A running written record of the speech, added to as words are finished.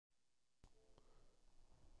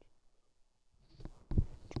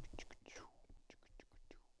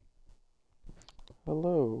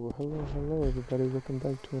Hello, everybody. Welcome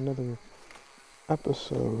back to another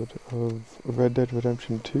episode of Red Dead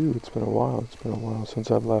Redemption 2. It's been a while since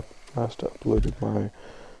I've last uploaded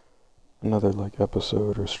another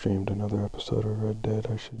episode or streamed another episode of Red Dead.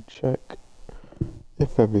 I should check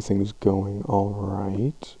if everything's going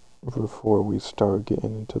alright before we start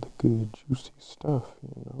getting into the good, juicy stuff,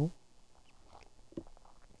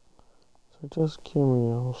 So just give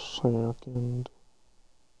me a second.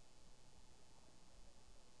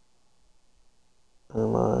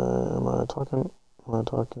 Am I talking? Am I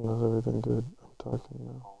talking? Is everything good? I'm talking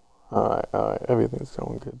now. Alright, everything's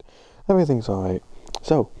going good. Everything's alright.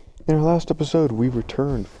 So, in our last episode, we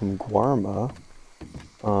returned from Guarma.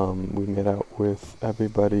 We met out with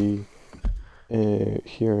everybody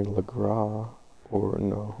here in Legras,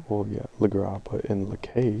 Legras, but in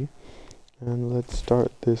Lakay. And let's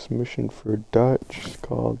start this mission for Dutch. It's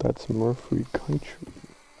called That's Murphy Country.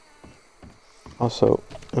 Also,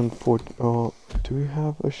 do we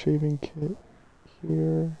have a shaving kit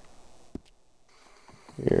here?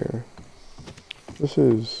 Here. That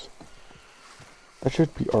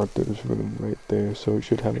should be Arthur's room right there, so it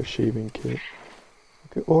should have a shaving kit.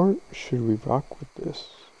 Okay, or should we rock with this?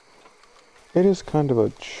 It is kind of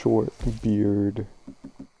a short beard.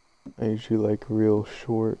 I usually like real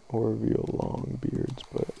short or real long beards,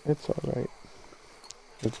 but it's alright.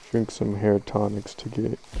 Let's drink some hair tonics to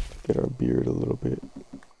get our beard a little bit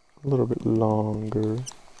longer.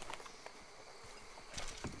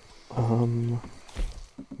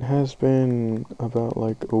 It has been about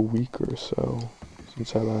a week or so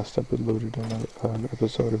since I last uploaded an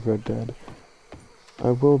episode of Red Dead.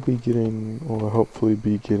 I will be getting, or hopefully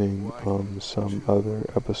be getting, some other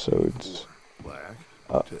episodes. Black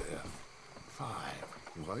to F5,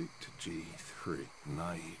 white to G3,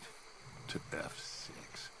 night to F6.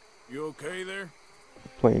 You okay there?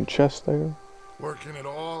 Playing chess there. Working it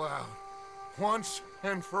all out. Once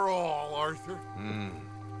and for all, Arthur.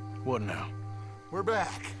 What now? We're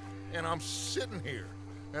back, and I'm sitting here,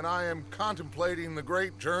 and I am contemplating the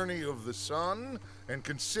great journey of the sun and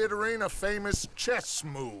considering a famous chess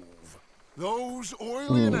move. Those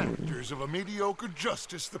oily enactors of a mediocre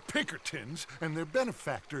justice, the Pinkertons, and their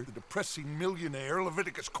benefactor, the depressing millionaire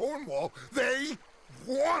Leviticus Cornwall, they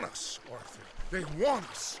want us, Arthur. They want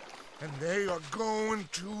us. And they are going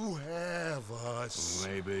to have us.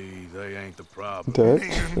 Maybe they ain't the problem. Dutch,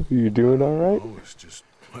 you doing alright? Oh, it's just,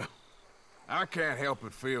 well, I can't help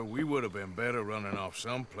but feel we would have been better running off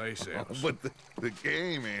someplace else. But the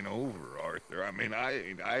game ain't over, Arthur. I mean,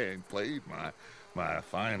 I ain't played my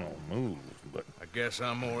final move, but I guess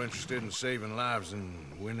I'm more interested in saving lives than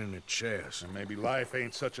winning at chess. and maybe life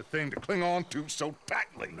ain't such a thing to cling on to so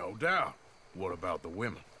tightly. No doubt. What about the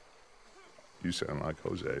women? You sound like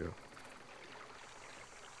Hosea.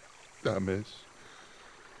 I miss.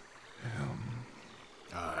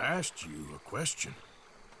 I asked you a question.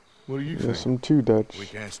 What do you Yes, think? some too, Dutch. We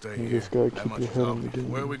can't stay You here. just gotta That keep much your is head on the obvious.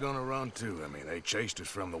 game. Where are we gonna run to? I mean, they chased us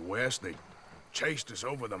from the west. They chased us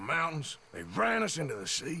over the mountains. They ran us into the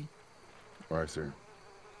sea. Arthur,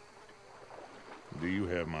 do you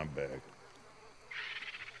have my back?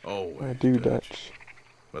 Always, I do, Dutch.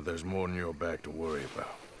 But there's more than your back to worry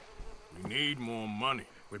about. We need more money.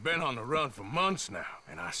 We've been on the run for months now,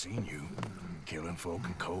 and I seen you killing folk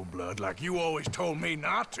in cold blood like you always told me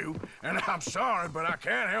not to. And I'm sorry, but I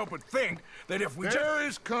can't help but think that if we There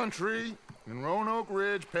is country in Roanoke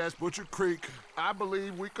Ridge past Butcher Creek I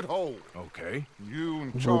believe we could hold. Okay. You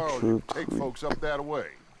and Charles Butcher take Creek. folks up that way.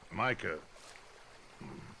 Micah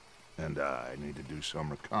and I need to do some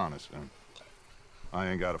reconnaissance. I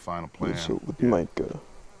ain't got a final plan. What's up with yet. Micah?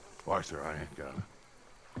 Arthur, I ain't got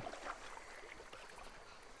it.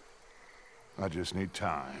 I just need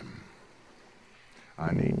time.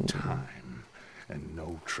 I need time and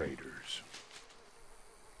no traitors.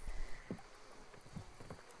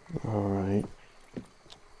 Alright.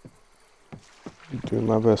 Doing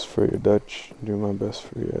my best for you, Dutch. Doing my best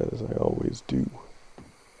for you, as I always do.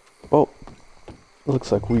 Oh,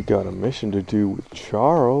 looks like we got a mission to do with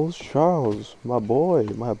Charles. Charles, my boy,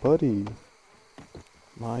 my buddy.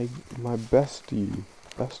 My bestie.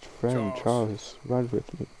 Best friend, Charles. Ride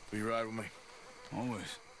with me. Be right with me.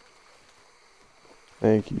 Always.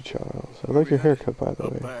 Thank you, Charles. I like your haircut, by the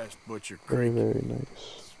Up way. past Butcher Very, Creek. very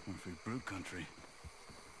nice. Murphy Brew Country.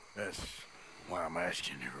 That's why I'm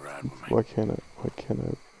asking you to ride with me. Why can't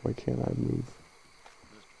I move?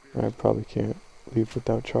 I probably can't leave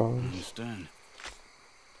without Charles. Understand.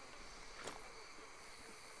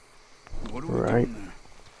 What are we Right. doing there?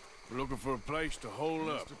 We're looking for a place to hole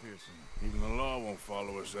up. Even the law won't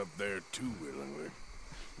follow us up there too willingly.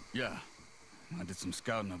 Yeah. I did some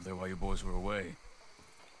scouting up there while you boys were away.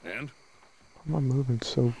 And? Why am I moving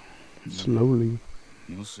so slowly?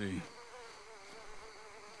 You'll see.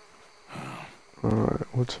 Alright,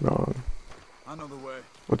 what's wrong? I know the way.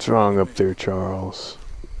 What's wrong up there, Charles?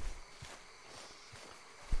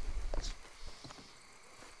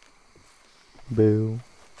 Bill, how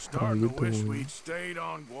Starting you to wish doing? we'd stayed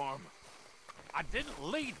on Guarma. I didn't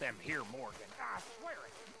lead them here, Morgan. I swear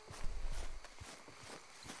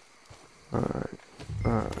it.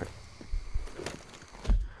 Alright, alright.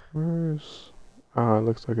 Where's... Ah, it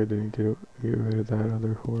looks like I didn't get rid of that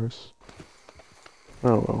other horse.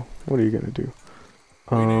 Oh well, what are you gonna do?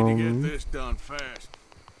 We need to get this done fast.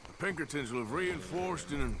 The Pinkertons will have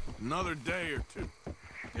reinforced in another day or two.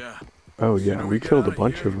 Yeah. Oh yeah, Sooner we get killed a out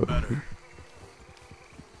bunch here, of the them. better.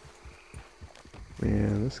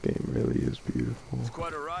 Man, this game really is beautiful. It's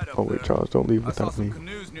quite a ride up Oh wait, there. Charles, don't leave I saw without some me.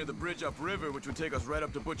 canoes near the bridge upriver, which would take us right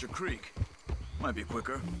up to Butcher Creek. Might be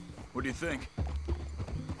quicker. What do you think?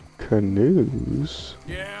 Canoes?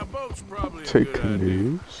 Yeah, a boat's probably a Take good idea.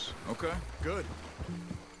 canoes? Okay, good.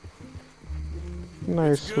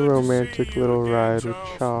 Nice good to romantic see you little again, ride with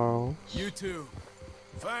Charles. Charles. You too.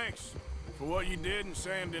 Thanks for what you did in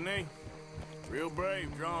Saint Denis. Real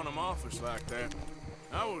brave drawing them off us like that.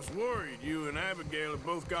 I was worried you and Abigail had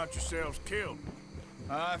both got yourselves killed.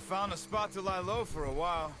 I found a spot to lie low for a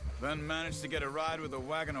while, then managed to get a ride with a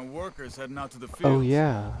wagon of workers heading out to the fields. Oh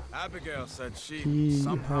yeah, Abigail said she He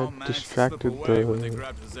somehow had managed to slip distracted away when the- they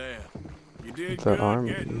grabbed Hosea. You did the good army,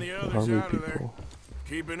 getting the others army out of there. people.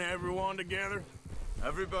 Keeping everyone together.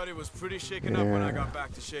 Everybody was pretty shaken up when I Yeah. got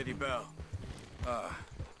back to Shady Belle.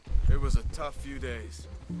 It was a tough few days.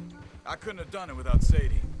 I couldn't have done it without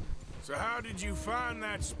Sadie. So how did you find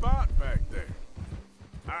that spot back there?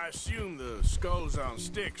 I assume the skulls on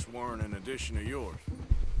sticks weren't an addition of yours.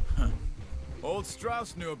 Old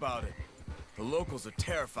Strauss knew about it. The locals are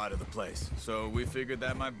terrified of the place, so we figured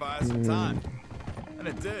that might buy us some time. And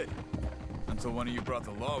it did. Until one of you brought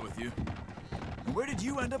the law with you. And where did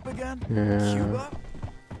you end up again? Yeah. Cuba?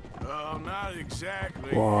 Oh, not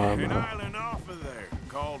exactly. Guarma. An island off of there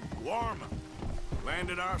called Guarma.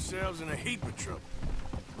 Landed ourselves in a heap of trouble.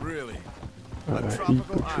 Really? A A heap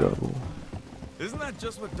tropical of island. trouble. Isn't that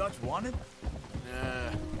just what Dutch wanted?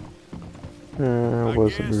 It I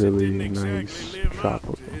wasn't guess it really didn't exactly nice live up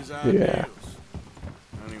tropical. to his Yeah, ideals.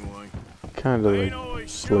 Anyway, kind I of ain't like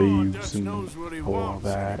always sure slaves Dutch and knows what he all wants.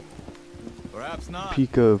 that. Perhaps not.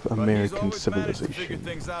 Peak of But he's American always managed to figure civilization.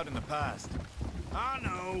 things out in the past. I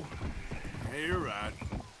know. Yeah, you're right.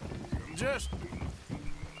 Just...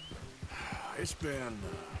 It's been...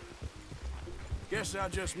 Guess I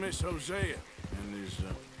just miss Hosea and his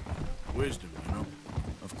wisdom, you know?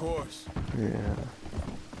 Of course. Yeah.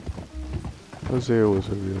 Hosea was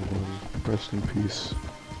a real one. Rest in peace.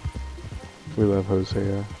 We love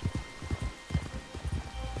Hosea.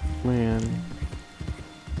 Man.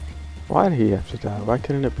 Why did he have to die? Why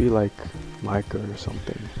couldn't it be like Micah or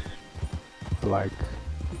something? Like,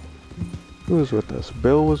 who was with us?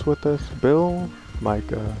 Bill was with us. Bill,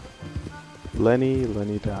 Micah, Lenny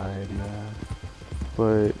died, yeah.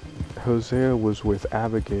 But Hosea was with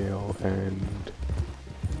Abigail and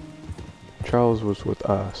Charles was with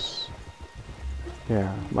us.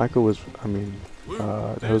 Yeah, Micah was,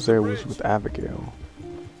 Hosea was with Abigail.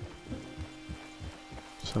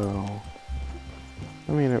 So,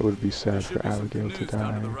 I mean, it would be sad There should for be some Abigail to canoes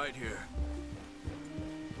down to die. the right here.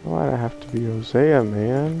 Why'd I have to be Hosea,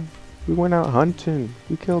 man? We went out hunting.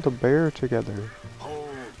 We killed a bear together. Oh,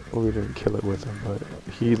 Well, we didn't kill it with him, but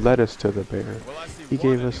he led us to the bear. well, I see He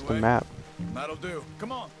one gave us the anyway. map. That'll do.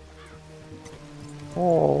 Come on.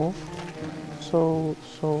 Oh, so,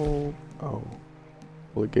 oh.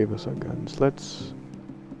 Well, it gave us our guns. Let's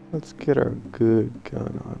get our good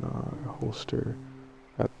gun on our holster.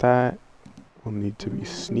 Got that. We'll need to be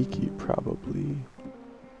sneaky, probably.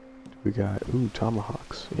 We got, ooh,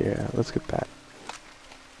 tomahawks. Yeah, let's get that.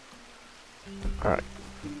 Alright.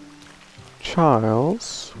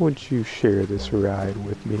 Charles, would you share this ride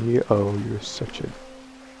with me? Oh, you're such a...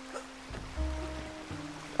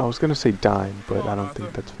 I was gonna say dime, but I don't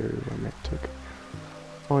think that's very romantic.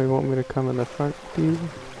 Oh, you want me to come in the front, dude?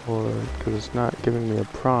 Or, because it's not giving me a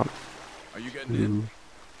prompt. Are you getting in?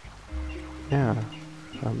 Yeah.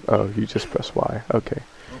 Oh, you just press Y. Okay.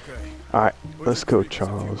 Okay. Alright, Butcher let's go, Creek is a few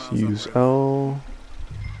Charles. miles Use upriver. L,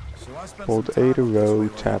 So I spent hold some A to time up this way row, while you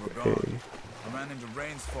tap were A. gone. I ran into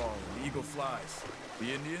Rains Fall and Eagle Flies.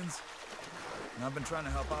 The Indians? And I've been trying to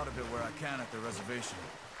help out a bit where I can at their reservation.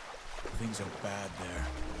 Things are bad there.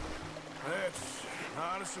 That's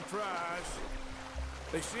not a surprise.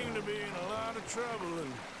 They seem to be in a lot of trouble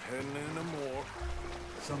and heading into more.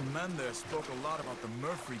 Some men there spoke a lot about the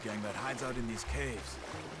Murphy gang that hides out in these caves.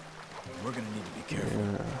 We're gonna need to be careful.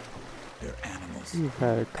 Yeah. They're animals. We've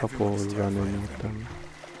had a couple Everyone is run in terrified with of them.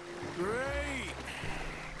 Great!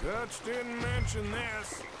 Dutch didn't mention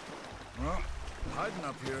this. Well, hiding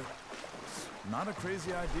up here, it's not a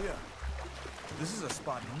crazy idea. This is a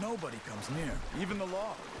spot nobody comes near, even the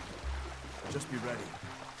law. Just be ready.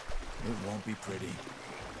 It won't be pretty.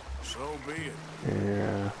 So be it.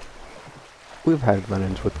 Yeah. We've had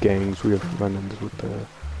run-ins with gangs. We have run-ins with the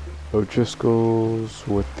O'Driscolls,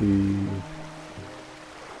 with the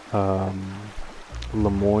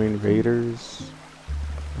Lemoyne Raiders.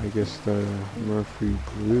 I guess the Murphy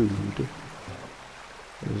Brood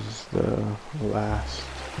is the last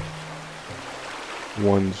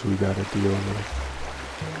ones we gotta deal with.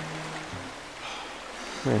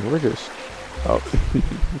 Man, we're just... Oh.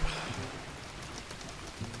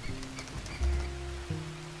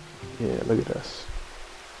 Yeah, look at us.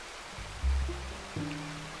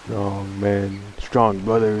 Strong men, strong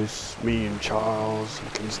brothers, me and Charles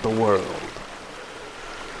against the world.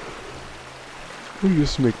 We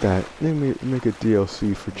just make that, make a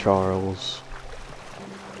DLC for Charles.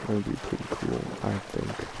 That would be pretty cool, I think.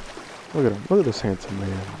 Look at him, look at this handsome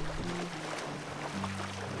man.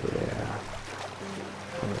 Yeah.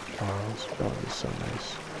 Look at Charles, that is so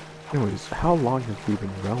nice. Anyways, how long have we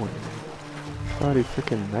been going? Already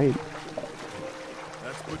freaking night.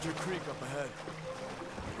 That's Butcher Creek up ahead.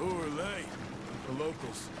 Who are they? The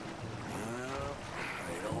locals. Well,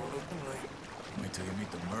 they don't look like. Wait till you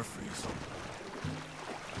meet the Murphys.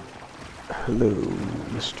 Hello,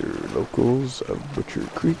 Mr. Locals of Butcher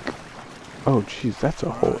Creek. Oh, jeez, that's a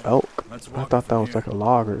whole elk. Let's I walk thought that from was here. like a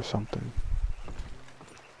log or something.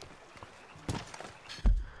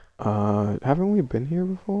 Haven't we been here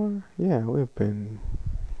before? Yeah, we've been.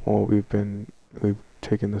 Well, we've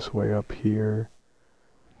taken this way up here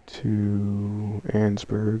to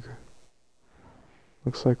Ansburg.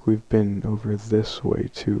 Looks like we've been over this way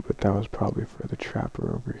too, but that was probably for the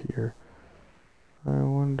trapper over here. I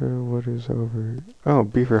wonder what is over... Oh,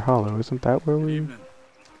 Beaver Hollow. Isn't that where Good we're evening.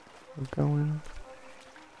 going?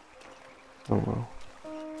 Oh well.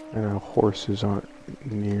 And our horses aren't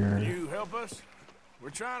Can near... you help us? We're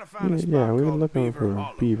trying to find a spot Yeah, we were called looking Beaver for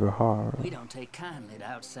Hollow. Beaver Hollow. We don't take kindly to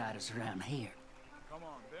outsiders around here. Come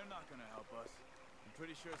on, they're not gonna help us. I'm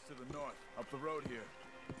pretty sure it's to the north, up the road here.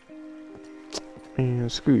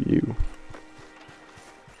 And screw you.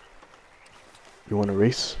 You wanna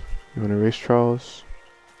race? You wanna race, Charles?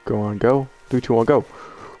 Go on, go. 3, 2, 1, go.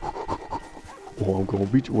 Oh, I'm gonna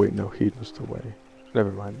beat you. Wait, no, he knows the way.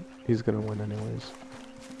 Never mind. He's gonna win anyways.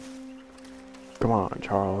 Come on,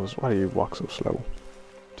 Charles. Why do you walk so slow?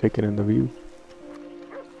 Taking in the view.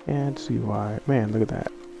 And see why. Man, look at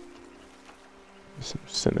that. Some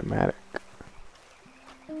cinematic.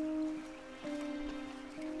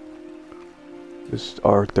 This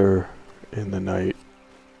Arthur in the night.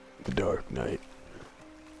 The dark night.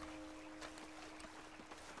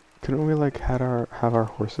 Couldn't we like have our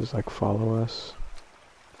horses like follow us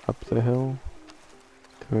up the hill?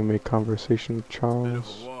 Can we make conversation with Bit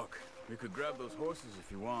Charles? of a walk. We could grab those horses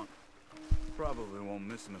if you want. Probably won't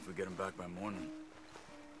miss them if we get them back by morning.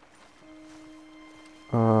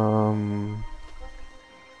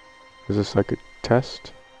 Is this like a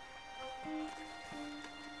test?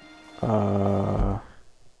 How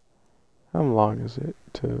long is it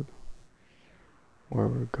to where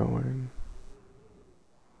we're going?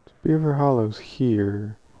 Beaver Hollow's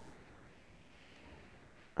here.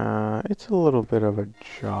 It's a little bit of a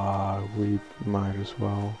jog. We might as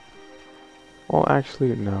well. Well,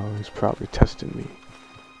 actually, no. He's probably testing me.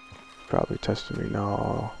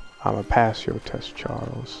 No, I'm a pass your test,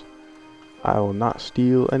 Charles. I will not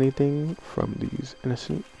steal anything from these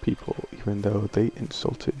innocent people, even though they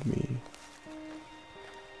insulted me.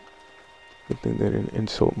 Good thing they didn't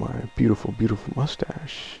insult my beautiful, beautiful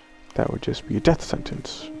mustache. That would just be a death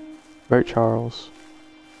sentence. Right, Charles?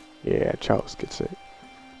 Yeah, Charles gets it.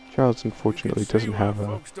 Charles unfortunately doesn't have a...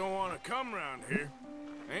 Folks don't want to come around here.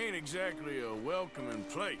 Ain't exactly a welcoming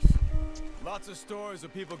place. Lots of stories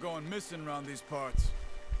of people going missing around these parts.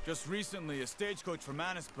 Just recently, a stagecoach from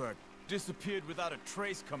Annisburg disappeared without a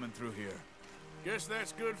trace coming through here. Guess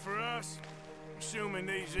that's good for us. Assuming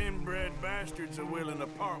these inbred bastards are willing to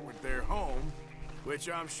part with their home, which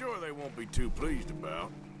I'm sure they won't be too pleased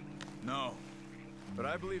about. No, but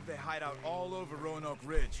I believe they hide out all over Roanoke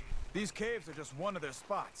Ridge. These caves are just one of their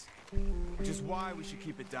spots, which is why we should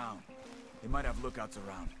keep it down. They might have lookouts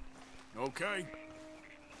around. Okay.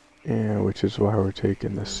 Yeah, which is why we're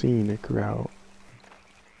taking the scenic route.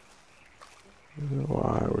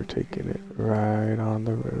 Why we're taking it right on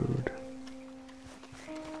the road.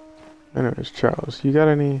 Anyways, Charles, you got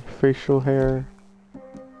any facial hair?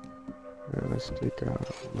 Yeah, let's take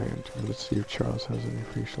out lantern. Let's see if Charles has any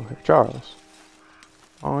facial hair. Charles.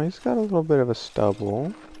 Oh, he's got a little bit of a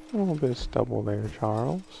stubble. A little bit of stubble there,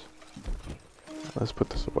 Charles. Let's put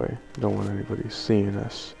this away. Don't want anybody seeing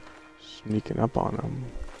us sneaking up on him.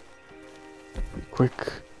 Be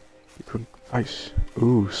quick. Be quick. Ice.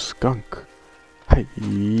 Ooh, skunk.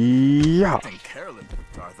 Hi-ya! Think careless,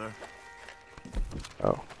 Arthur.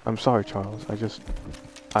 Oh, I'm sorry, Charles.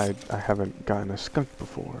 I haven't gotten a skunk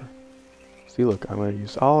before. See, look, I'm gonna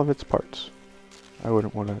use all of its parts. I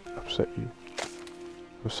wouldn't want to upset you.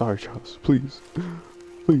 I'm sorry, Charles. Please.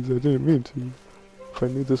 Please, I didn't mean to. If I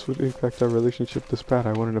knew this would impact our relationship this bad,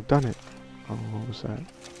 I wouldn't have done it. Oh, what was that?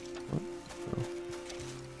 What? Oh.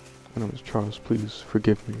 My name is Charles. Please,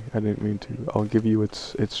 forgive me. I didn't mean to. I'll give you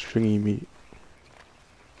its stringy meat.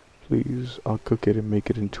 Please, I'll cook it and make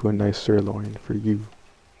it into a nice sirloin for you.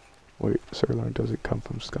 Wait, sirloin doesn't come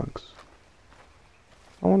from skunks.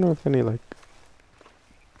 I wonder if any, like,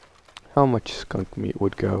 how much skunk meat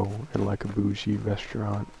would go in, like, a bougie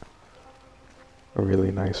restaurant. A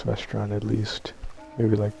really nice restaurant, at least.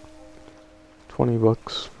 Maybe, like, 20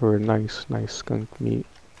 bucks for a nice skunk meat.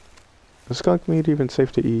 Is skunk meat even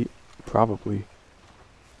safe to eat? Probably.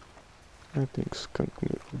 I think skunk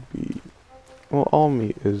meat would be... Well, all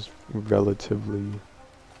meat is relatively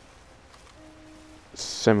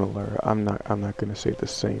similar. I'm not gonna say the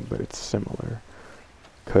same, but it's similar.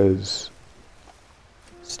 'Cause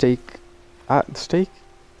steak,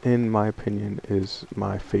 in my opinion, is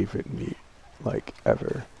my favorite meat, like,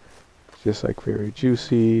 ever. It's just, like, very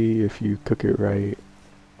juicy if you cook it right.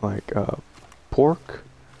 Like, pork,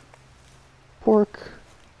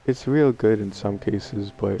 it's real good in some cases,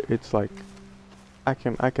 but it's like, I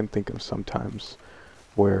can think of sometimes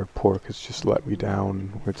where pork has just let me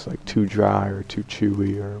down, where it's like too dry or too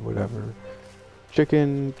chewy or whatever.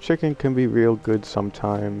 Chicken can be real good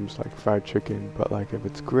sometimes, like fried chicken, but like if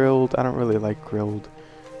it's grilled, I don't really like grilled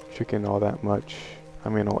chicken all that much. I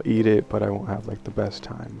mean, I'll eat it, but I won't have like the best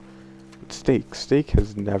time. But steak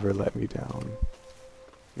has never let me down.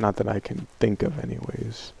 Not that I can think of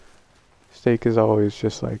anyways. Steak is always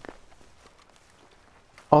just like,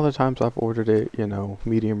 all the times I've ordered it, you know,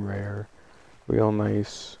 medium rare, real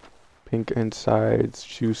nice, pink insides,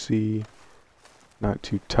 juicy, not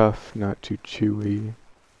too tough, not too chewy.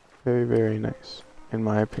 Very, very nice, in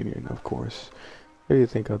my opinion, of course. If you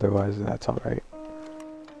think otherwise, that's alright.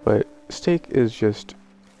 But steak is just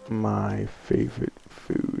my favorite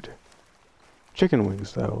food. Chicken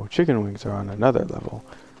wings, though. Chicken wings are on another level.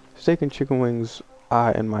 Steak and chicken wings,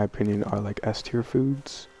 in my opinion, are like S-tier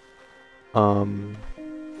foods.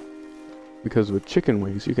 Because with chicken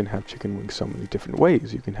wings, you can have chicken wings so many different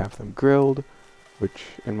ways. You can have them grilled, which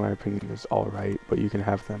in my opinion is alright, but you can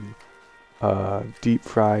have them deep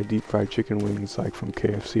fried chicken wings like from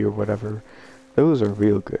KFC or whatever. Those are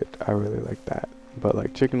real good. I really like that. But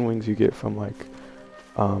like chicken wings you get from like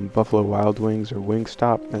Buffalo Wild Wings or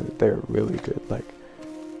Wingstop, and they're really good. Like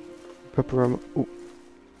pepperoni.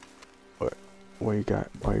 Why you got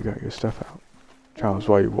your stuff out, Charles?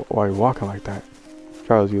 Why you walking like that?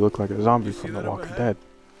 Charles, you look like a zombie from The Walking Dead.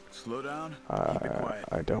 Slow down. Keep it quiet.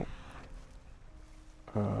 I don't.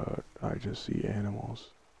 I just see animals.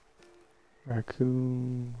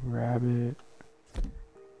 Raccoon, rabbit.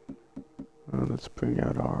 Let's bring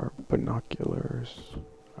out our binoculars.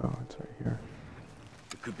 Oh, it's right here.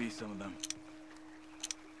 It could be some of them.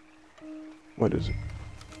 What is it?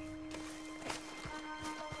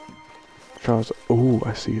 Charles, oh,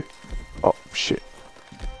 I see it. Oh, shit.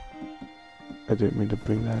 I didn't mean to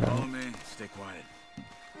bring that Follow out. me. Stay quiet.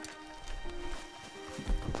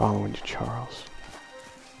 I'm following you, Charles.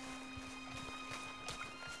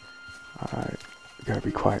 Alright, we gotta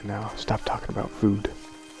be quiet now. Stop talking about food.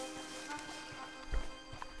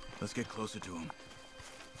 Let's get closer to him.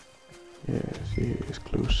 Yes,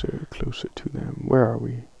 closer to them. Where are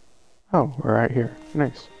we? Oh, we're right here.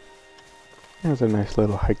 Nice. That was a nice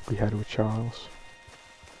little hike we had with Charles.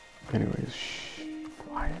 Anyways, shh,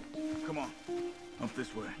 quiet. Come on, up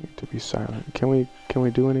this way. Need to be silent. Can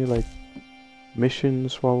we do any like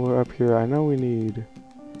missions while we're up here? I know we need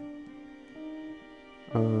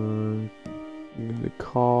to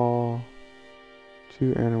call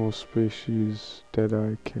 2 animal species,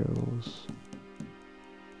 Deadeye kills.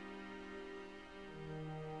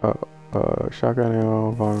 Shotgun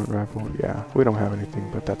ammo, varmint rifle. Yeah, we don't have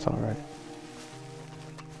anything, but that's alright.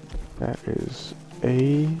 That is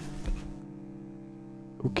A.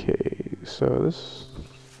 Okay, so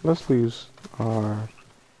let's use our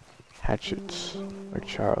hatchets. Like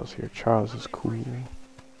Charles here. Charles is cool.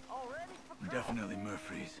 Definitely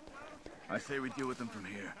Murphy's. I say we deal with them from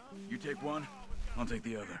here. You take one, I'll take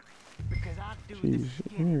the other. Jeez,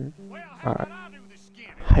 here. Alright.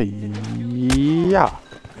 Hey, yeah.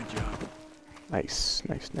 Good job. Nice,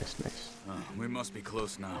 nice, nice, nice. We must be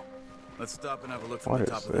close now. Let's stop and have a look from What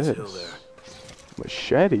the is top of this hill there. this?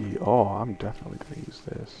 Machete? Oh, I'm definitely gonna use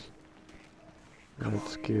this.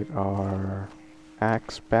 Let's get our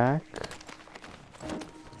axe back.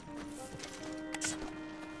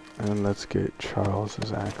 And let's get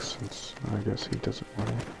Charles's axe since I guess he doesn't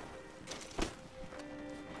want it.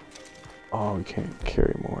 Oh, we can't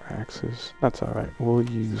carry more axes. That's alright. We'll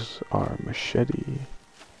use our machete.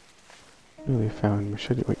 Newly found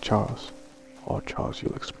machete. Wait, Charles. Oh, Charles, you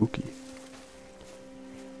look spooky.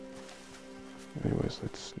 Anyways,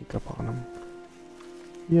 let's sneak up on them.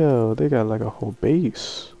 Yo, they got like a whole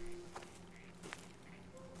base.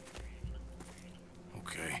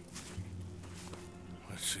 Okay.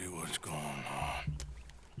 Let's see what's going on.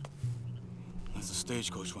 There's a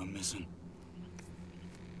stagecoach we're missing.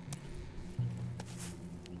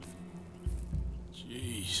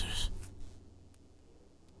 Jesus.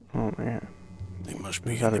 Oh man. They must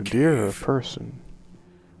be Is in that the a deer or a cave. person?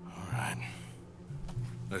 Alright.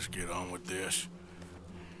 Let's get on with this.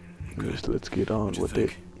 Just let's get on What you with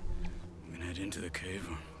think? it. We can head into the cave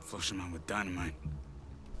or flush them out with dynamite.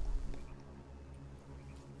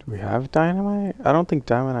 Do we have dynamite? I don't think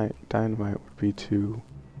dynamite would be too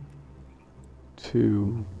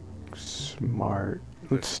smart.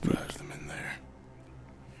 Let's sneak. surprise them in there.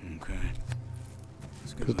 Okay.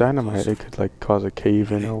 Let's get a Because little dynamite, closer. it could like cause a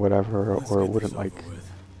cave in or whatever, Let's or it get wouldn't this like. over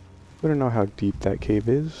with. Wouldn't know how deep that cave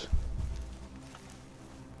is.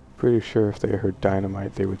 Pretty sure if they heard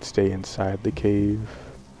dynamite, they would stay inside the cave.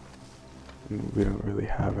 And we don't really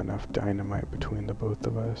have enough dynamite between the both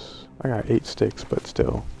of us. I got 8 sticks, but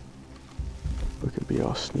still. We could be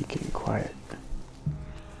all sneaky and quiet.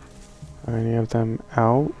 Are any of them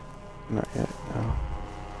out? Not yet, no.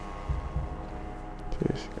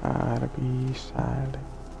 Just gotta be silent.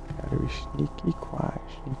 Gotta be sneaky quiet,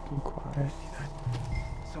 sneaky quiet.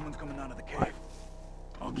 Someone's coming out of the cave.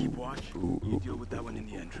 I'll keep watch. You deal with that one in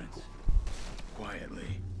the entrance.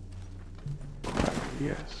 Quietly. Quiet,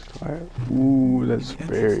 yes, quiet. Ooh, that's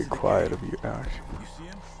very quiet of you, Ash. You see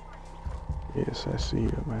him? Yes, I see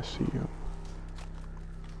him, I see him.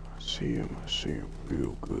 I see him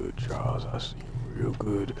real good, Charles. I see him real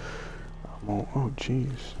good. I'm on, oh,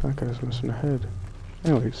 jeez, that guy's missing a head.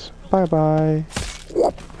 Anyways, bye-bye.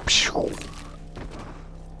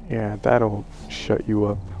 Yeah, that'll shut you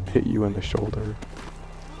up, hit you in the shoulder.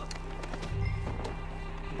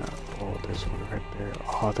 Oh, there's one right there.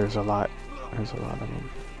 Oh, there's a lot. There's a lot of them.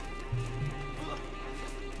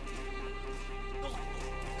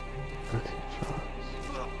 Okay, Charles.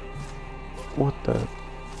 What the? Another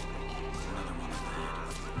one over here.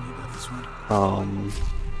 You got this one?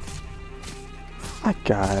 I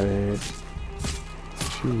got it.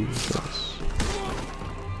 Jesus.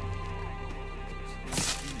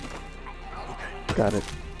 Got it.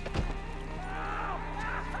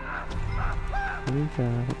 We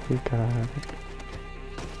got it, we got it.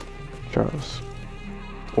 Charles,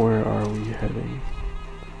 where are we heading?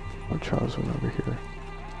 Oh, Charles went over here.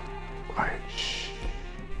 Quiet, shh.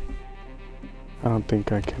 I don't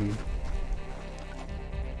think I can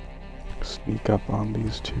sneak up on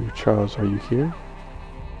these two. Charles, are you here?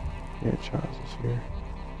 Yeah, Charles is here.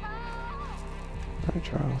 Alright,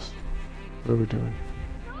 Charles. What are we doing?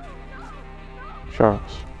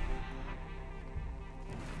 Charles.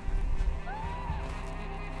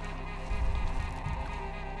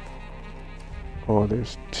 Oh,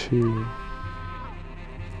 there's 2.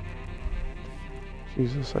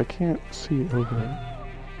 Jesus, I can't see over it.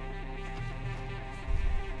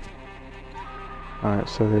 Alright,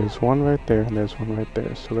 so there's one right there and there's one right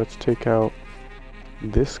there. So let's take out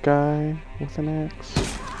this guy with an axe.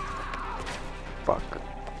 Fuck.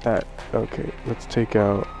 That. Okay, let's take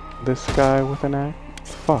out this guy with an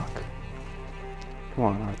axe. Fuck. Come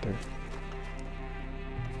on, Arthur.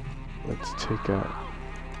 Let's take out...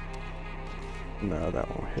 No, that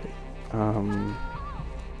won't hit.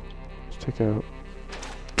 Let's take out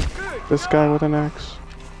this guy with an axe.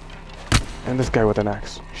 And this guy with an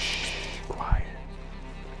axe. Shh, quiet.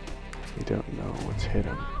 They don't know what's hit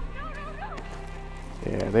him.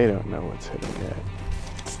 Yeah, they don't know what's hit him yet.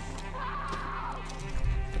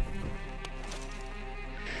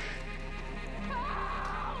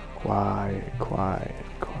 Quiet, quiet,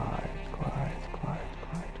 quiet, quiet, quiet,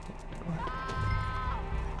 quiet, quiet.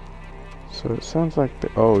 So it sounds like the,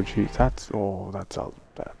 oh geez, that's a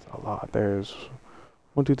lot. There's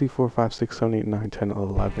 1, 2, 3, 4, 5, 6, 7, 8, 9, 10,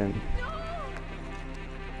 11.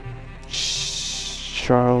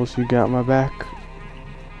 Charles, you got my back.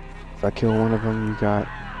 If I kill one of them, you got...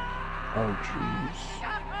 Oh, jeez.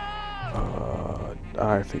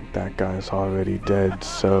 I think that guy's already dead,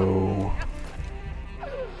 so...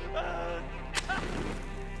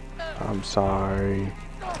 I'm sorry.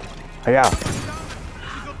 Yeah.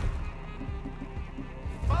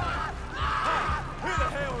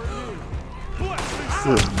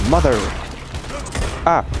 Mother!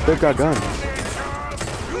 Ah, they've got guns.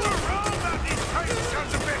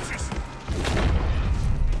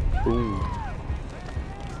 Ooh.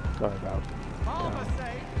 Sorry about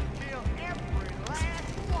that.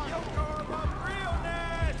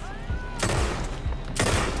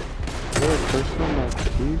 Is there a person in that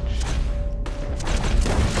cage?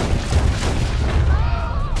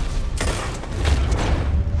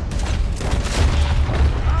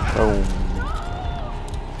 Oh.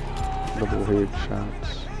 Double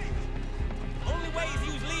headshots.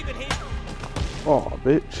 Oh,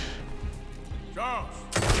 bitch. Charles,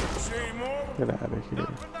 see any more? Get out of here.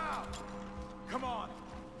 Come on,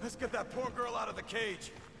 let's get that poor girl out of the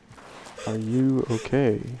cage. Are you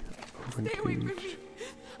okay? Open cage.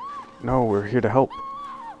 No, we're here to help.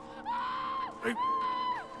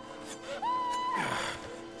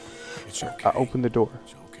 It's okay. I opened the door.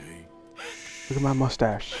 It's okay. Look at my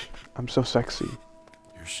mustache. I'm so sexy.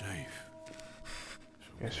 You're safe.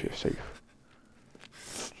 Yes, you're safe.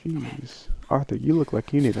 Jeez. Arthur, you look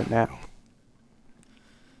like you need a nap.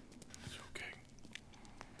 It's okay.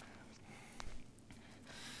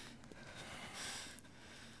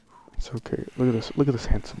 It's okay. Look at this. Look at this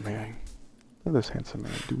handsome man. Look at this handsome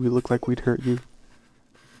man. Do we look like we'd hurt you?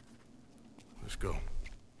 Let's go.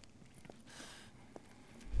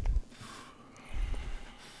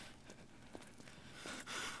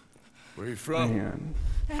 Where you from? Man.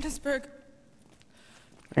 Annesburg.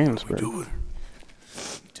 We Annesburg. do it.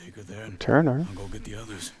 Take her there and Turner. I'll go get the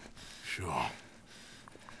others. Sure.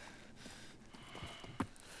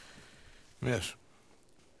 Miss,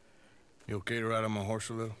 you okay to ride on my horse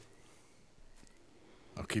a little?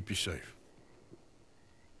 I'll keep you safe.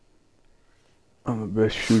 I'm the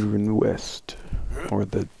best shooter in the West. Or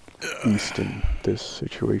the East in this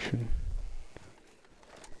situation.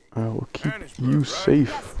 I will keep you right?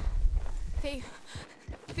 safe. They,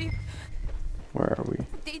 Where are we?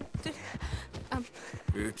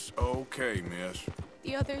 It's okay, miss.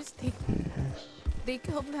 the others, Yes. they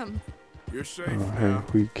killed them. You're safe Oh, now. hey,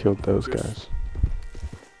 we killed those Just- guys.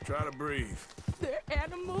 Try to breathe. They're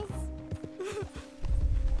animals.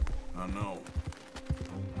 I know.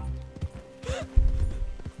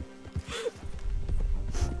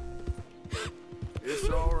 It's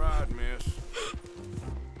all right, miss.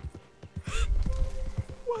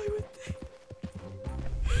 Why would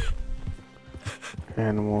they?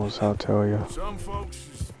 Animals, I'll tell you. Some folks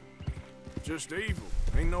is just evil.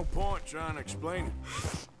 Ain't no point trying to explain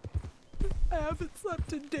it. I haven't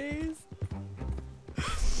slept in days.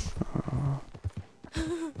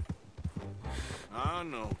 I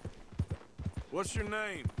know. What's your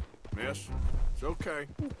name, miss? It's okay.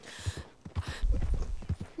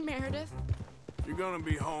 Meredith, You're gonna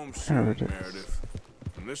be home soon, Meredith. Meredith.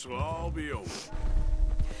 And this'll all be over.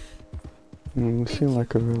 You seem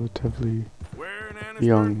like a relatively Where in Annesburg?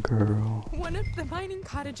 young girl. one of the mining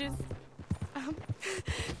cottages.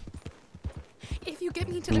 If you get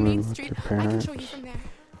me to the Live main with street, your I can show you parents. from there.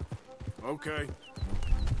 Okay.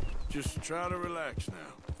 Just try to relax now.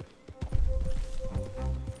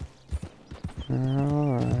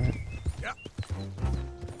 Alright. Yep.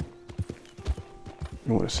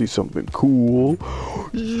 You want to see something cool?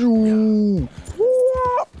 You.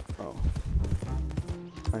 Oh.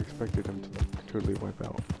 I expected him to totally wipe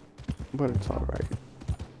out. But it's alright.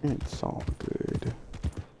 It's all good.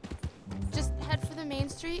 Just head for the main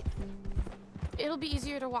street. It'll be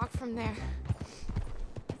easier to walk from there.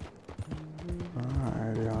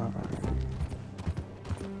 Alrighty, alrighty.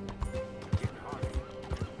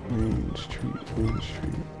 Main Street.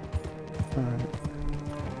 Alright.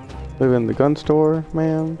 Live in the gun store,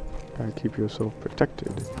 ma'am. Gotta keep yourself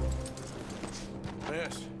protected.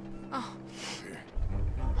 Miss. Oh, Here.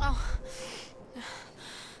 oh.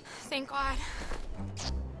 Thank God.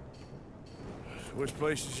 Which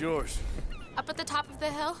place is yours? Up at the top of the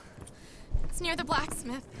hill. It's near the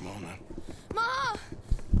blacksmith. Come on now. Ma!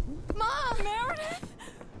 Ma! Meredith!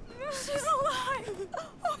 She's alive!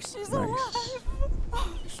 Oh, she's alive!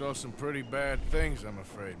 You saw some pretty bad things, I'm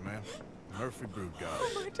afraid, ma'am. Murphy Brood got Oh,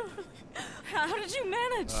 it. my darling. How did you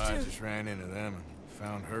manage I to? just ran into them and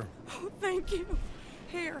found her. Oh, thank you.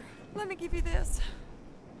 Here, let me give you this.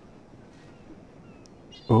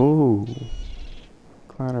 Oh.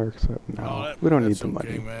 Kleiner accept. Oh, No, we don't need that's the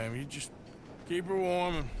okay, money. man. You just keep her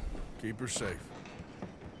warm and keep her safe.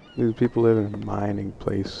 These people live in a mining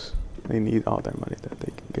place. They need all their money that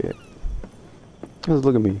they can get. Just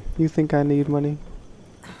look at me. You think I need money?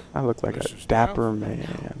 I look like Mrs. a dapper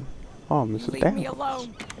man. Oh, Mrs. Leave me Downs.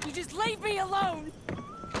 alone. You just leave me alone.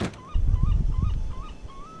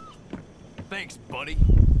 Thanks, buddy.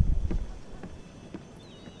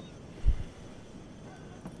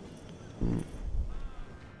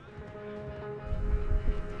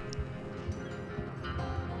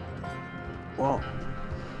 Well,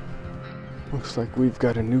 looks like we've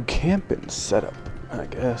got a new camping setup, I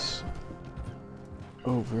guess.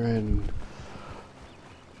 Over in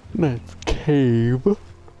that cave.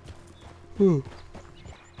 Oh.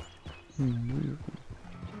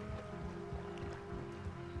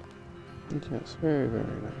 Yes, very,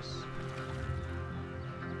 very nice.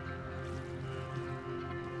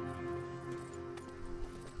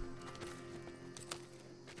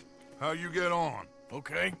 How you get on?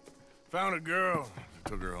 Okay. Found a girl.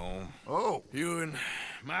 Took her home. Oh, You and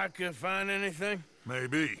Micah find anything?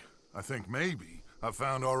 maybe. I think maybe. I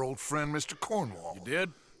found our old friend, Mr. Cornwall. You did?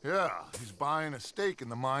 Yeah, he's buying a stake in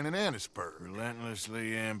the mine in Annisburg.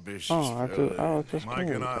 Relentlessly ambitious. Oh, I was just Mike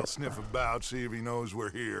going and I'll with that. sniff about, see if he knows we're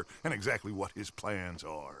here, and exactly what his plans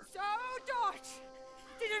are. So, Dutch,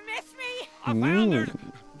 did you miss me? I found her.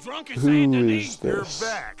 Drunk as Saint Who Denis. is You're this?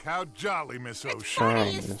 back. How jolly, Miss It's O'Shea. funny,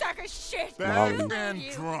 you Miss sack of shit. Back Molly. and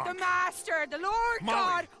You, drunk. The Master, the Lord Molly.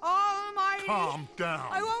 God Almighty. Calm down.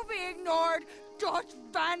 I won't be ignored. Dutch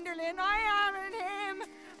Vanderlyn, I am in him.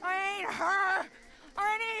 I ain't her. Or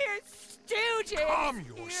any of his stooges. Calm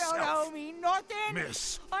You don't yourself. owe me nothing.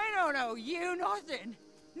 Miss. I don't owe you nothing.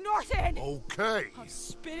 Nothing. Okay. I'll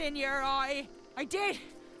spit in your eye. I did.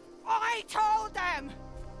 I told them.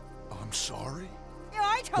 I'm sorry? Yeah,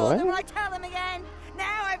 I told What? them. I tell them again.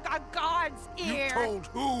 Now I've got God's ear. You told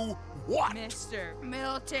who what? Mr.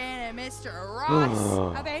 Milton and Mr. Ross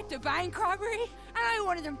Ugh. about the bank robbery, and I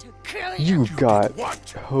wanted them to kill you. You got what?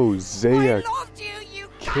 Hosea I loved you, you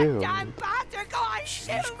killed. goddamn bastard! Go on, She's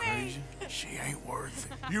shoot me! crazy. She ain't worth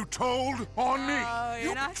it. You told on me. Oh, you're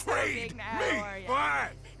You not so betrayed big now, me. are you? Why?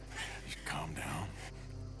 Just calm down.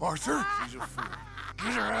 Arthur, She's a fool.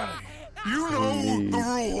 Get her out of here. you know Need the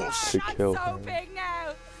rules. to Not kill so her. big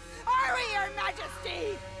now. Are we, Your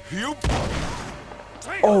Majesty? You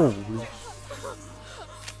Oh!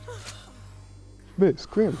 Miss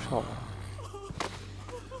Grimshaw.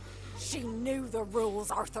 She knew the rules,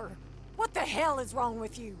 Arthur. What the hell is wrong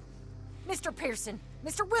with you? Mr. Pearson,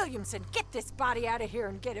 Mr. Williamson, get this body out of here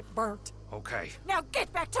and get it burnt. Okay. Now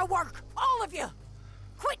get back to work, all of you!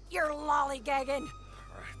 Quit your lollygagging!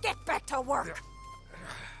 Get back to work!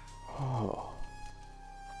 Oh.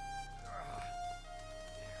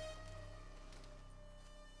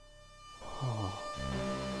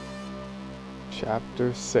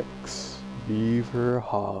 Chapter 6 Beaver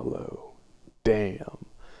Hollow. Damn.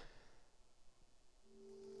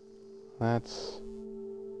 That's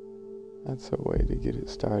a way to get it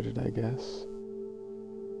started, I guess.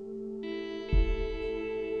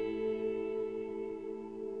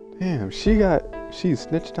 Damn, she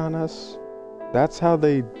snitched on us. That's how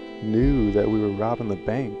they knew that we were robbing the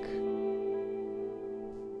bank.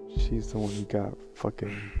 She's the one who got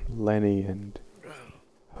fucking Lenny and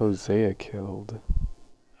Hosea killed.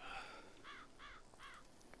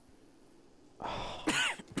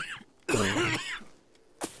 Damn.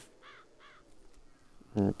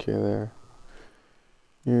 You okay there?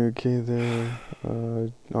 You okay there,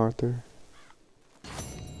 Arthur?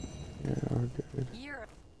 Yeah, we're good. You're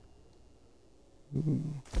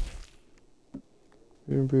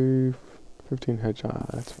Maybe 15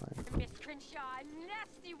 headshot, that's fine. Miss Crenshaw, a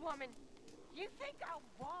nasty woman. You think I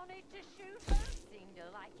wanted to shoot her? Seemed to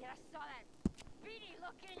like it. I saw that beady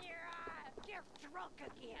look in your eye. You're drunk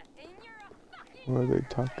again, and you're a fucking What are they murderer.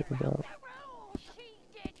 talking about? The rules. She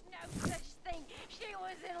did no such thing. She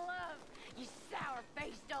was in love. You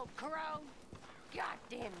sour-faced old crow.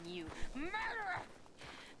 Goddamn you, murderer!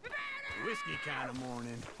 Murderer! Whiskey kind of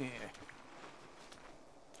morning. Yeah.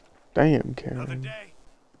 Damn, Another Karen. day.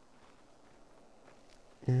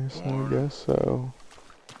 Yes, I guess so.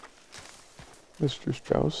 Mr.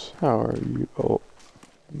 Strauss, how are you? Oh,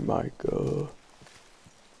 Micah.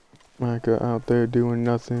 Micah out there doing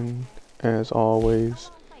nothing, as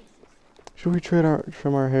always. Should we trim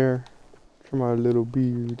our hair? Trim our little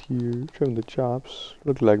beard here. Trim the chops.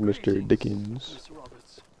 Look like Mr. Dickens.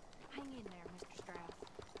 Hang in there, Mr.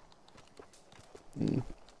 Strauss.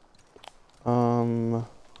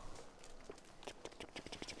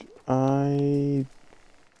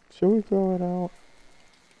 Should we grow it out?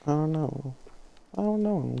 I don't know. I don't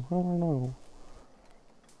know. I don't know.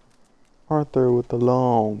 Arthur with the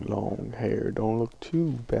long, long hair don't look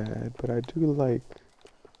too bad, but I do like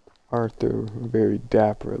Arthur very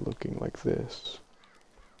dapper looking like this.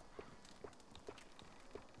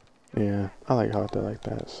 Yeah, I like Arthur like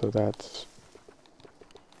that, so that's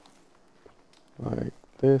like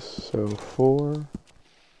this, so 4.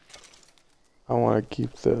 I want to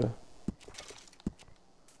keep the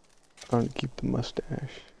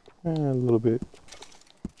mustache. A little bit.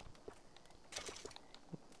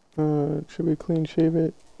 Should we clean shave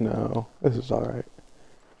it? No, this is alright.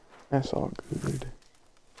 That's all good.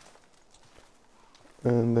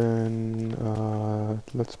 And then,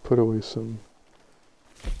 let's put away some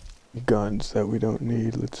guns that we don't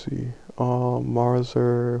need. Let's see.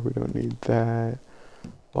 Marzer, we don't need that.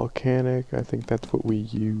 Volcanic, I think that's what we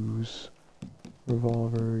use.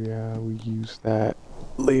 Revolver, yeah, we use that.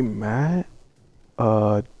 Lay mat?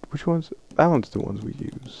 Which ones? That one's the ones we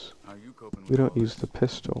use. We don't use the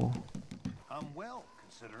pistol. I'm well,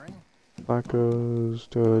 considering. Flacco's,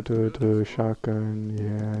 shotgun,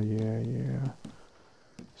 yeah.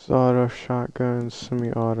 Sawed-off shotgun,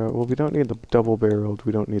 semi-auto. Well, we don't need the double-barreled.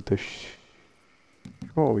 We don't need the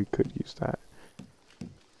well, we could use that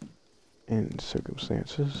in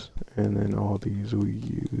circumstances. And then all these we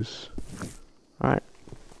use. Alright.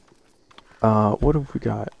 What have we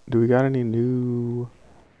got? Do we got any new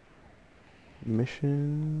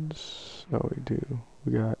missions? Oh, we do.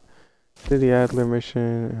 We got City Adler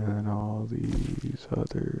mission and then all these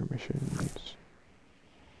other missions.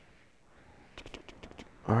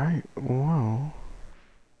 Alright, wow.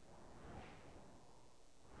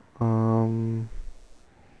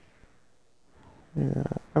 Yeah,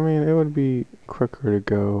 I mean, it would be quicker to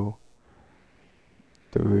go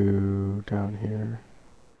through down here.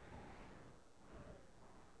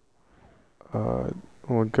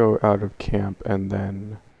 We'll go out of camp and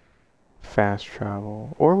then fast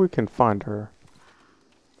travel. Or we can find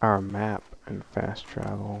our map and fast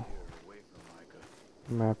travel.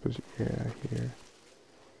 Map is, yeah, here.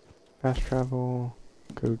 Fast travel,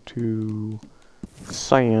 go to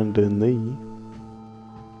Sand in the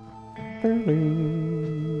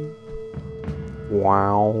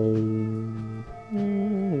wow.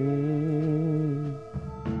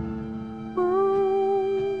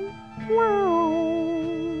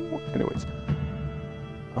 Anyways,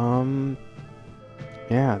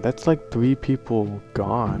 yeah, that's like 3 people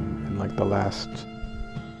gone in like the last,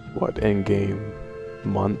 what, in-game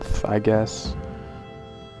month, I guess.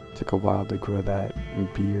 Took a while to grow that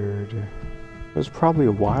beard. It was probably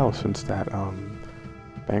a while since that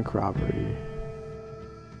bank robbery.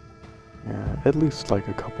 Yeah, at least like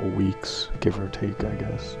a couple weeks, give or take, I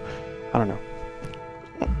guess. I don't know.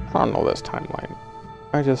 I don't know this timeline.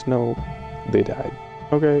 I just know they died.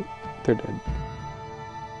 Okay, they're dead.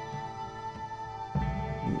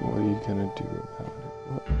 What are you gonna do about it?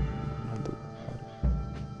 What are you gonna do about it?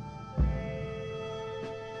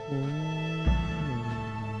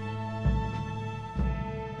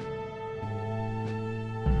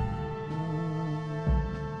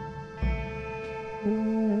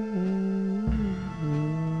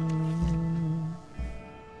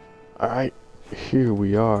 Alright, here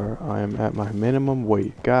we are. I am at my minimum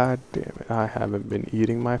weight. God damn it, I haven't been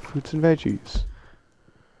eating my fruits and veggies.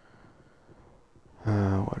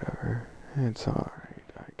 Whatever. It's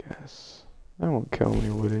alright, I guess. That won't kill me,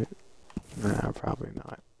 would it? Nah, probably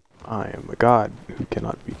not. I am a god who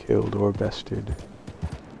cannot be killed or bested.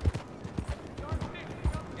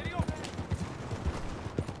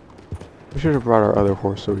 We should have brought our other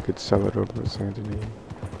horse so we could sell it over to Saint Denis.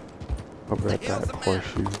 Over at that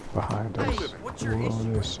horseshoe behind us. Oh,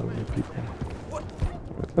 there's so many people.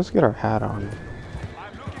 Let's get our hat on.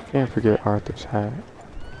 Can't forget Arthur's hat.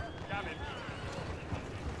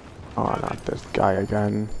 Oh, not this guy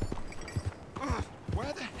again.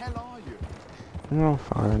 Where the hell are you? You'll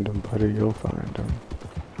find him, buddy. You'll find him.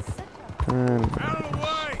 And out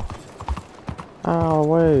of the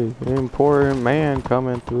way! The important man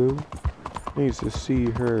coming through needs to see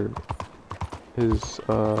her. His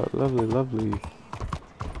lovely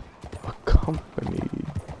accompanied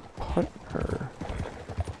partner,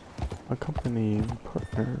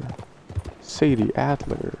 Sadie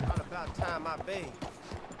Adler.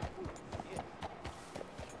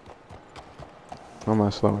 I'm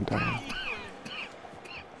not slowing down.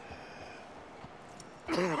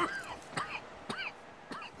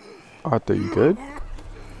 Arthur, you good?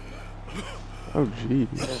 Oh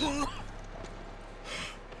jeez.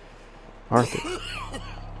 Arthur.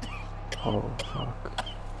 Oh, fuck.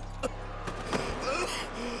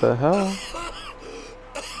 The hell?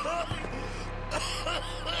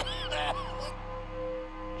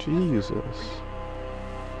 Jesus.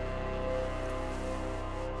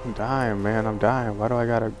 I'm dying, man. I'm dying. Why do I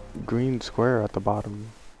got a green square at the bottom?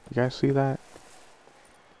 You guys see that?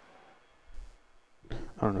 I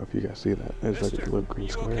don't know if you guys see that. It's like a little green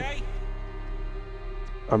square. Okay?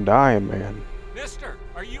 I'm dying, man. Mister,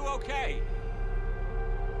 are you okay?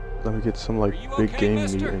 Let me get some like big okay, game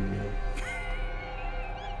mister? meat in me.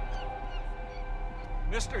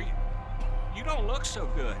 Mister, you don't look so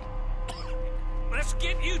good. Let's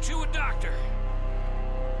get you to a doctor.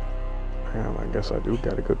 Damn, I guess I do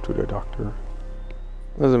gotta go to the doctor.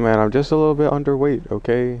 Listen, man, I'm just a little bit underweight,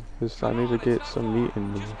 okay? Just, I need to get some meat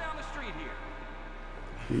in me. Just down the street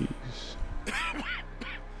here. Jeez.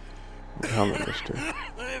 Come on, mister.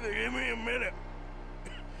 Give me a minute.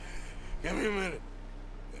 Give me a minute.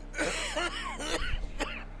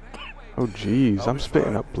 Oh, jeez, I'm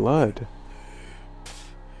spitting up blood.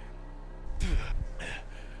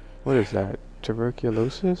 What is that?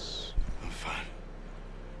 Tuberculosis? I'm fine.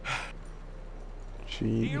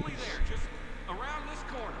 Jeez. Nearly there, just around this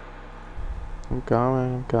corner. I'm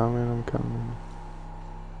coming, I'm coming, I'm coming.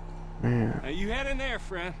 Man. Now you head in there,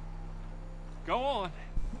 friend. Go on.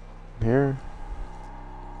 Here?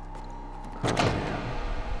 Oh, man.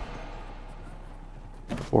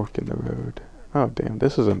 Fork in the road. Oh, damn,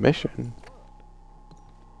 this is a mission.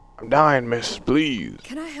 I'm dying, miss, please.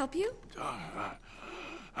 Can I help you?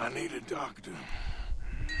 I need a doctor.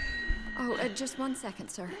 Oh, just 1 second,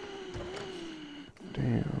 sir.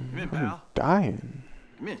 Damn, Come in, I'm pal. dying.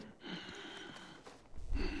 Come in.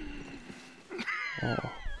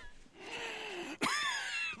 Oh.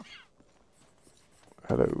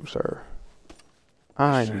 Hello, sir.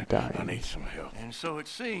 I'm dying. I need some help. And so it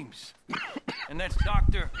seems. And that's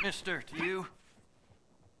Dr. Mister to you?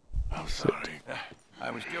 I'm sorry. I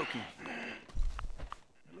was joking.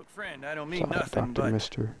 Look, friend, I don't mean Sorry, nothing, Dr. but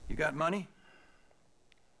Mister. you got money?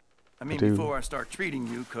 I mean, do. before I start treating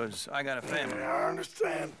you, because I got a family. I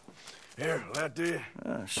understand. Here, let there.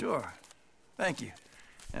 Sure. Thank you.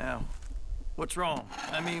 Now, what's wrong?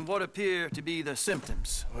 I mean, what appear to be the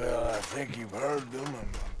symptoms? Well, I think you've heard them. I'm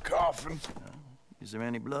coughing. Is there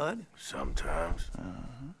any blood? Sometimes.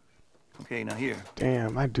 Okay, now here.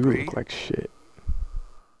 Damn, I do Breathe. look like shit.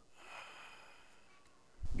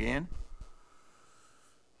 Again.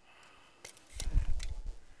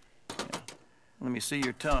 Let me see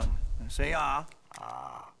your tongue. Say ah.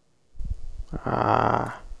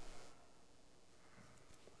 Ah.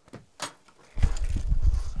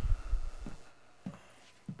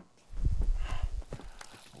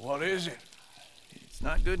 What is it? It's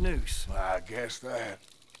not good news. I guess that.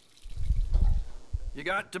 You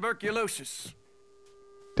got tuberculosis.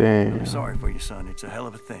 Damn. I'm sorry for you, son. It's a hell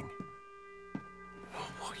of a thing.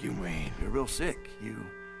 What do you mean? You're real sick.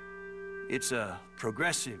 It's a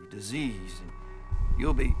progressive disease, and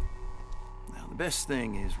you'll be... Now, the best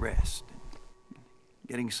thing is rest.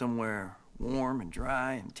 Getting somewhere warm and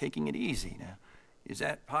dry and taking it easy. Now, is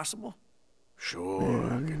that possible? Sure,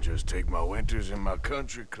 I can just take my winters in my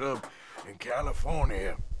country club in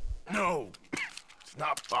California. No, it's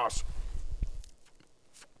not possible.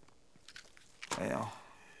 Well,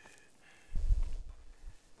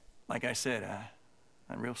 like I said,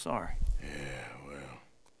 I'm real sorry. Yeah,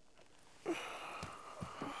 well...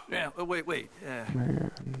 Yeah, wait.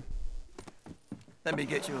 Man. Let me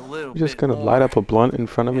get you a little You're just bit gonna more light up a blunt in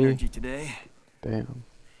front of me? energy today. Damn.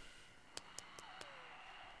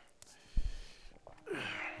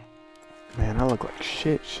 Man, I look like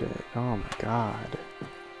shit. Oh my god.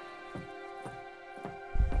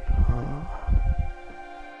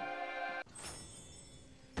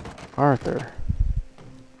 Arthur.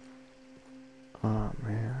 Oh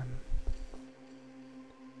man.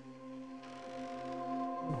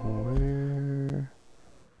 Where?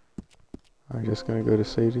 I'm just gonna go to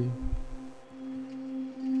Sadie,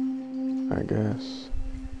 I guess.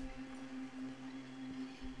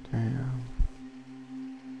 Damn.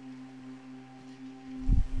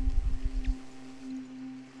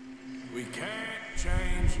 We can't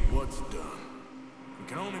change what's done. We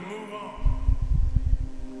can only move on.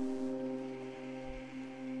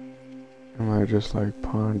 Am I just like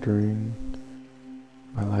pondering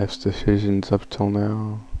my life's decisions up till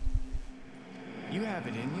now? You have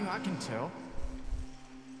it in you, I can tell.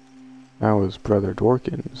 That was Brother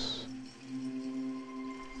Dorkins.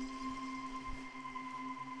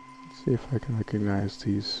 Let's see if I can recognize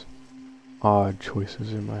these odd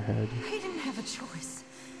choices in my head. He didn't have a choice.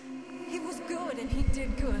 He was good and he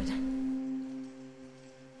did good.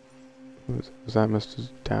 Was that Mr.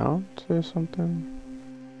 Downs or something?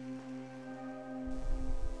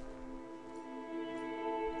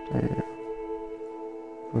 Damn.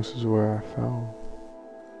 This is where I fell.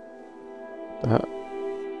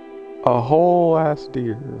 A whole ass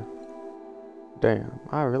deer. Damn,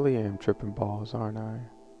 I really am tripping balls, aren't I?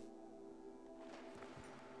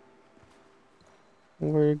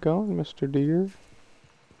 Where you going, Mr. Deer?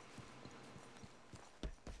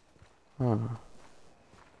 I'm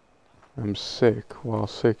sick. While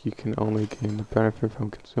sick, you can only gain the benefit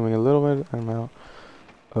from consuming a little bit amount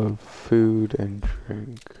of food and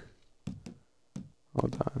drink.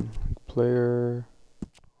 Hold on. Player,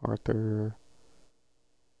 Arthur,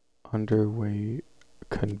 underweight,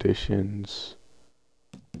 conditions,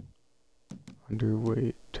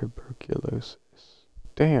 underweight, tuberculosis.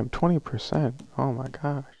 Damn, 20%. Oh my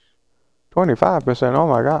gosh. 25%. Oh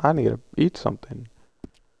my god, I need to eat something.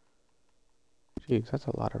 Jeez, that's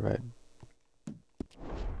a lot of red.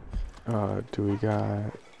 Do we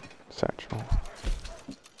got satchel?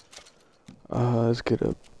 Let's get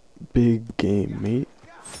a big game meat.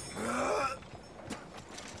 Oh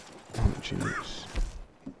jeez.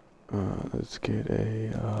 Let's get a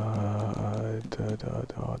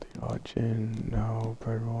the gin, no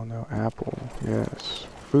bread roll, no apple, yes,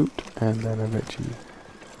 fruit, and then a veggie.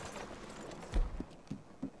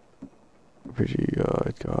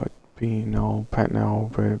 Got bean, no, pet, no,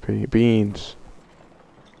 beans. Is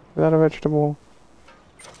that a vegetable?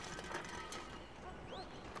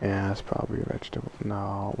 Yeah, that's probably a vegetable.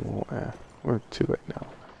 No, well, we're too late now.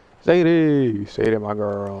 Sadie! Sadie, my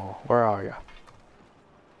girl. Where are ya?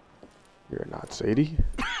 You're not Sadie.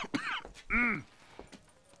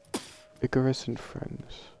 Icarus and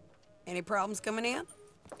friends. Any problems coming in?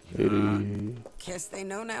 Sadie. Guess they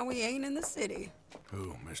know now we ain't in the city.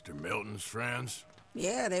 Who, Mr. Milton's friends?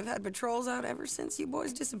 Yeah, they've had patrols out ever since you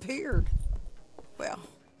boys disappeared. Well,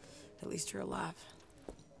 at least you're alive.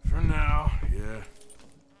 For now, yeah.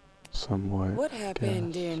 Somewhat. What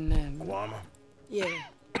happened in, Guama? Yeah.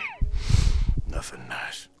 Nothing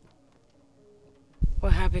nice.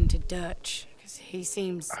 What happened to Dutch? Because he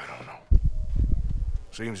seems... I don't know.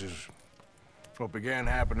 Seems as what began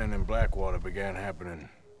happening in Blackwater began happening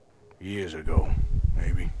years ago,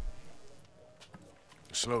 maybe.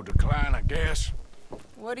 A slow decline, I guess.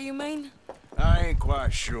 What do you mean? I ain't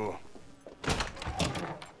quite sure.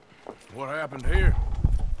 What happened here?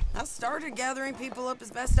 I started gathering people up as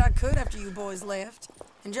best I could after you boys left.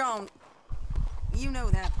 And John, you know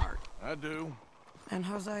that part. I do. And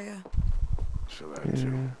Hosea. So that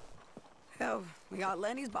too. Hell, we got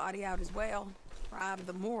Lenny's body out as well. Right to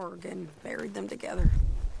the morgue and buried them together.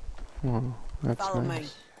 Oh, that's Follow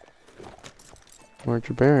nice. me. Where'd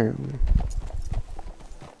you bury him?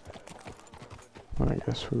 I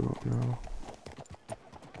guess we won't know.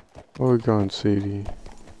 Where we going, CD?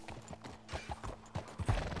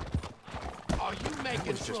 Are you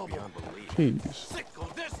making trouble? Jeez. Sick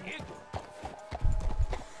of this ignorant.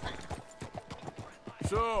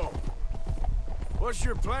 So, what's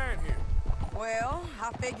your plan here? Well,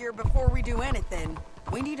 I figure before we do anything,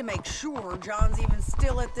 we need to make sure John's even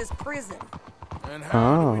still at this prison. And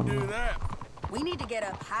how do we do that? We need to get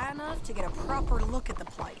up high enough to get a proper look at the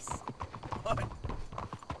place. What?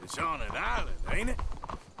 It's on an island, ain't it?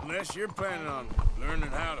 Unless you're planning on learning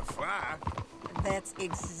how to fly. That's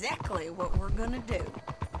exactly what we're gonna do.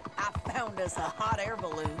 I found us a hot air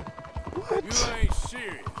balloon. What? You ain't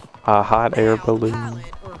serious. A hot air balloon.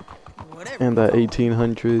 In the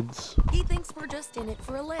 1800s. He thinks we're just in it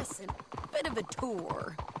for a lesson. Bit of a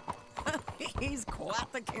tour. He's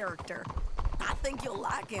quite the character. I think you'll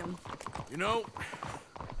like him. You know,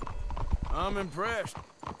 I'm impressed.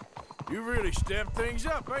 You really stepped things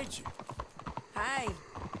up, ain't you? Hey,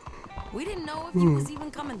 we didn't know if you was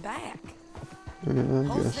even coming back. Yeah,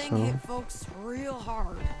 Whole I guess thing so. hit folks real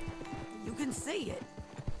hard. You can see it.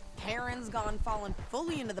 Perrin's gone falling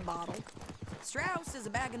fully into the bottle. Strauss is a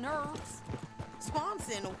bag of nerves.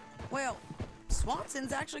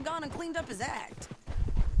 Swanson's actually gone and cleaned up his act.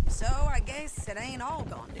 So I guess it ain't all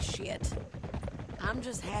gone to shit. I'm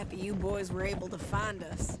just happy you boys were able to find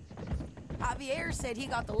us. Javier said he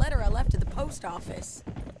got the letter I left at the post office.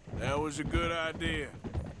 That was a good idea.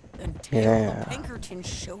 Until the Pinkertons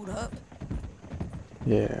showed up.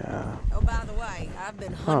 Yeah. Oh, by the way, I've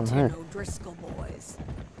been hunting O'Driscoll boys.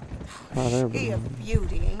 She a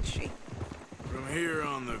beauty, ain't she? From here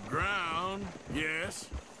on the ground, yes.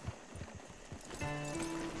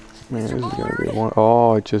 Man, this is gonna be one.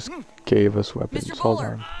 Oh, it just gave us weapons. Hold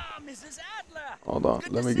on. Hold on.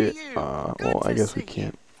 Let me get. Well, I guess we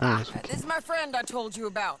can't. This is my friend I told you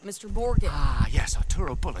about, Mr. Morgan. Ah, yes,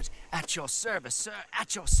 Arturo Bullet. At your service, sir.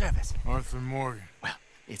 At your service. Arthur Morgan. Well,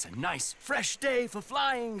 it's a nice, fresh day for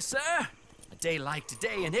flying, sir. A day like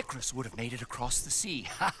today, an Icarus would have made it across the sea.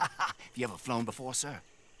 Have you ever flown before, sir?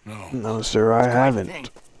 No. No, sir, I haven't.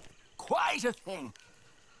 Quite quite a thing.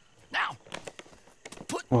 Now,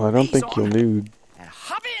 put Well, I don't these think you'll on need and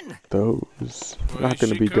hop in. those. We're not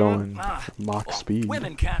going to be going Mach speed.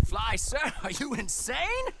 Women can't fly, sir. Are you insane?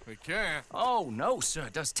 We can't. Oh, no, sir.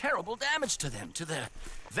 It does terrible damage to them, to their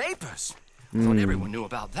vapors. I thought everyone knew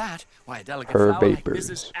about that. Why, a delicate Her flower like vapors.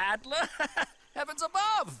 Mrs. Adler? Heavens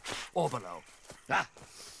above. Or below. Ah.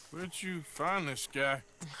 Where'd you find this guy?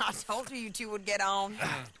 I told you two would get on.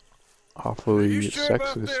 Awfully you sure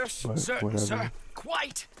about sexist, this? but Certain, whatever. sir.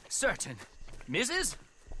 Quite certain. Mrs.,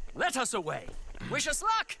 let us away. Wish us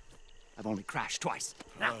luck. I've only crashed twice.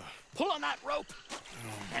 Now, pull on that rope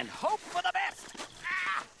and hope for the best.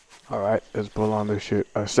 Alright, let's pull on this shit.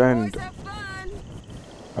 Ascend. Boys have fun.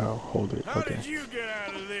 Oh, hold it. How Okay. did you get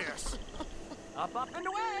out of this? Up and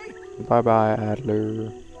away. Bye-bye,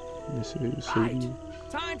 Adler. Mrs. Right. C.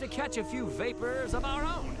 Time to catch a few vapors of our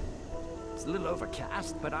own. It's a little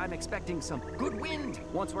overcast, but I'm expecting some good wind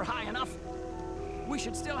once we're high enough. We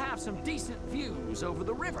should still have some decent views over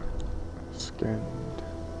the river. Scanned.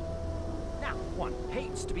 Now, one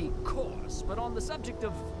hates to be coarse, but on the subject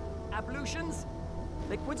of ablutions,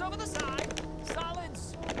 liquids over the side,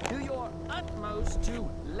 solids, do your utmost to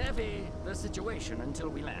levy the situation until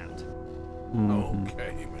we land.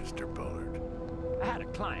 Okay, Mr. Bullard. I had a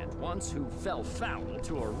client once who fell foul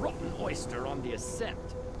to a rotten oyster on the ascent.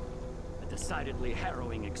 A decidedly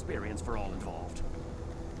harrowing experience for all involved.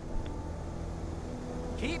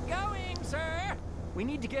 Keep going, sir! We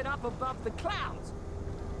need to get up above the clouds.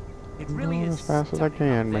 It really Going is as fast as I stunning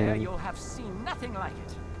can, up there. man. You'll have seen nothing like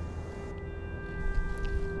it.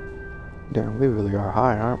 Damn, we really are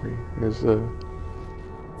high, aren't we? There's the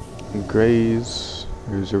grays,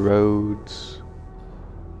 there's the roads.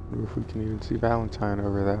 I wonder if we can even see Valentine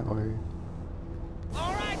over that way.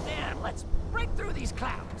 All right, then, let's break through these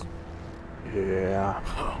clouds. Yeah.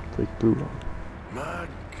 Break through them. My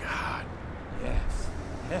God. Yes,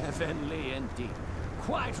 heavenly indeed.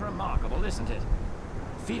 Quite remarkable, isn't it?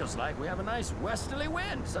 Feels like we have a nice westerly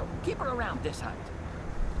wind, so keep her around this height.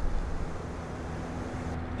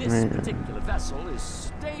 This particular vessel is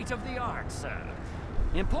state-of-the-art, sir.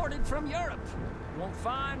 Imported from Europe. Won't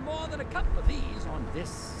find more than a couple of these on this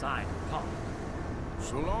side of the pond.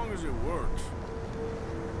 So long as it works.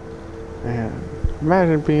 Man,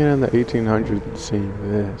 imagine being in the 1800s and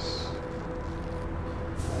seeing this.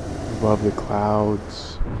 Above the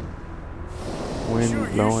clouds. Wind Sure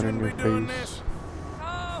you blowing in shouldn't your be doing face. this?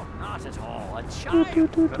 Oh, not at all. A child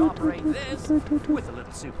could operate this with a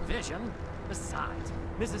little supervision. Besides,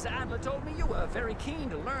 Mrs. Adler told me you were very keen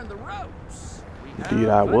to learn the ropes. We have Indeed,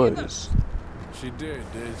 I plenty of those. was. She did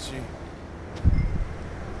she?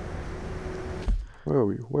 Where are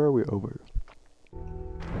we? Where are we over?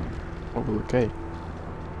 Okay.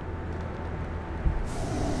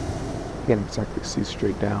 Can't exactly see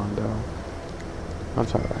straight down though.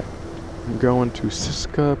 That's alright. I'm going to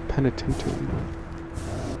Siska Penitentiary.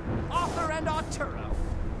 Arthur and Arturo.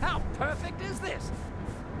 How perfect is this?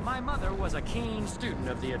 My mother was a keen student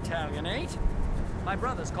of the Italianate. My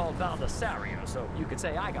brother's called Baldessario, so you could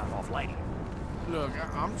say I got off lighting. Look,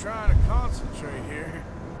 I'm trying to concentrate here.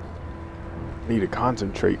 Need to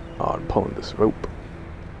concentrate on pulling this rope.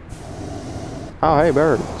 Oh, hey,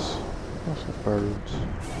 birds. What's up, birds?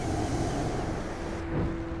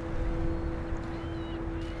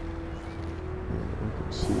 We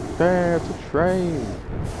can see. There's a train.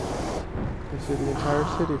 You see the entire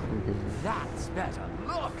city from here. That's better.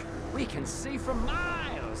 Look, we can see for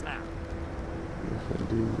miles now. Yes,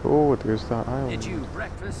 indeed. Oh, there's that island. Did you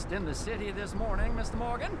breakfast in the city this morning, Mr.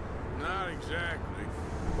 Morgan? Not exactly.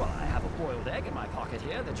 Well, I have a boiled egg in my pocket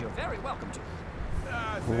here that you're very welcome to.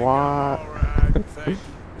 I think What? I'm all right, thank you.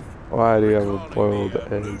 Why do you have a Recalling boiled the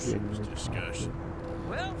egg in ablutions your discussion.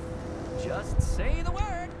 Well, just say the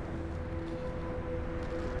word.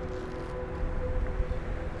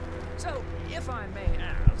 So, if I may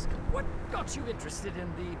ask, what got you interested in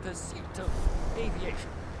the pursuit of aviation?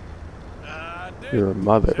 I did. Your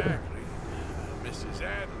mother. Exactly. Mrs.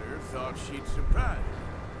 Adler thought she'd surprise me.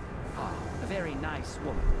 Ah, a very nice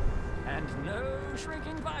woman. And no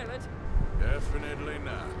shrinking violet. Definitely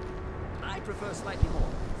not. I prefer slightly more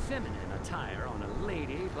feminine attire on a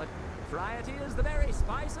lady, but variety is the very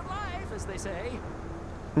spice of life, as they say.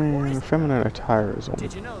 Man, feminine attire is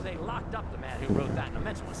Did you know they locked up the man who wrote that in a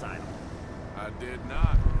mental asylum? I did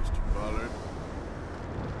not, Mr. Bullard.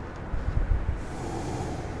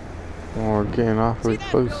 We're getting awfully See that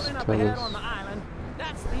close building up to ahead this. on the island?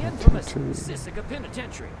 That's the infamous Penitentiary. Siska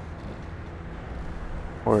Penitentiary.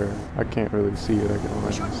 Where I can't really see it. I can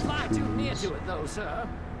only Shouldn't fly see too near trees. to it, though, sir.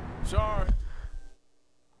 Sorry.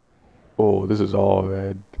 Oh, this is all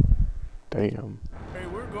red. Damn. Hey,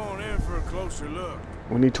 we're going in for a closer look.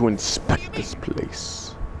 We need to inspect this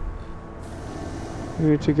place.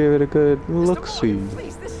 We need to give it a good look-see.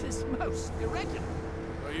 Please, this is most irregular.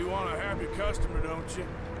 Well, you want a happy customer, don't you?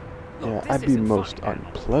 Yeah, I'd be most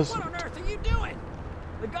unpleasant. What on earth are you doing?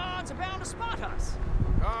 The guards are bound to spot us.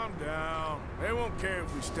 Calm down. They won't care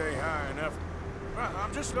if we stay high enough.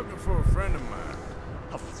 I'm just looking for a friend of mine.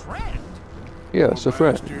 A friend? Yes, a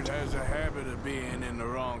friend. Bastard has a habit of being in the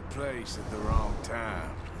wrong place at the wrong time.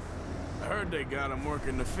 I heard they got him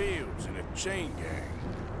working the fields in a chain gang.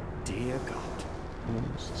 Dear God.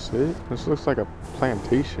 See? This looks like a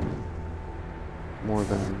plantation more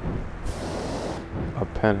than a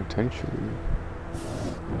penitentiary.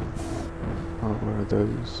 Oh, what are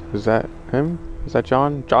those? Is that him? Is that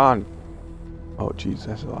John? John! Oh, jeez,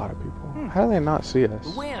 that's a lot of people. How do they not see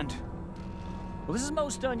us? The wind. Well, this is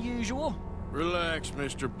most unusual. Relax,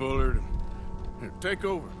 Mr. Bullard. Here, take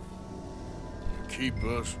over. Keep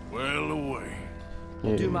us well away.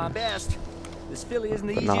 I'll do my best. This filly isn't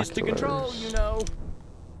the easiest to control, you know.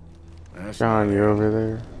 John, you over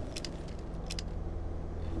there?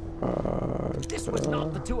 This was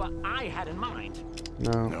not the tour I had in mind.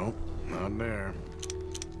 No. Nope, not there.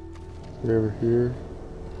 You over here?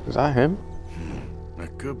 Is that him?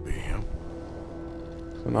 That could be him.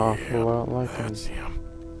 It's an awful lot like him. That's him.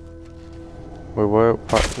 Wait, what?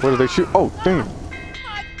 What did they shoot? Oh, damn!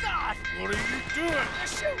 My God! What are you doing? They're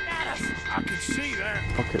shooting at us! I can see that.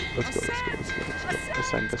 Okay, let's go.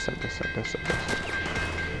 Descend.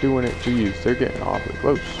 Doing it. Jeez, they're getting awfully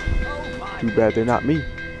close. Too bad they're not me.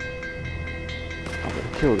 I'm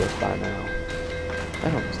gonna kill this by now.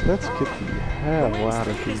 Anyways, let's get the hell out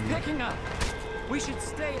of It's here. picking up. We should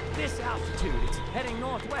stay at this altitude. It's heading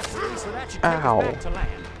northwesterly, so that should take Ow. us back to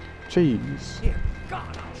land. Jeez. Dear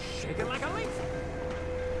God, I'm shaking like a leaf.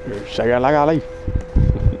 You're shaking like a leaf.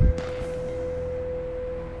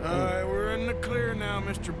 Alright, we're in the clear now,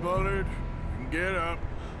 Mr. Bullard. Get up.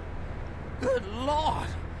 Good Lord,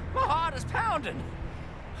 my heart is pounding.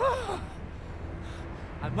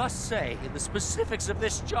 I must say, the specifics of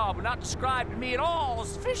this job were not described to me at all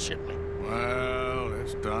sufficiently. Well,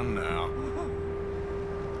 it's done now.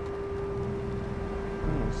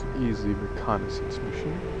 It's an easy reconnaissance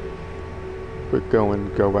mission. Quick go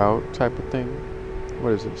in, go out type of thing.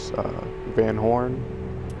 What is this? Van Horn?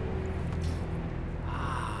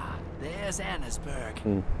 Ah, there's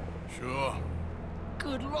Annesburg. Sure.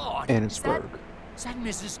 Good Lord. Annesburg. Is that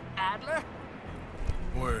Mrs. Adler?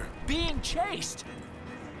 Where? Being chased.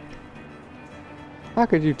 How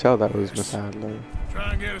could you tell that was Miss Adler?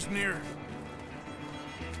 Try and get us near.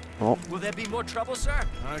 Oh, Will there be more trouble, sir?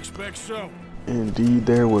 I expect so. indeed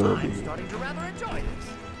there will be. I'm starting to rather enjoy this.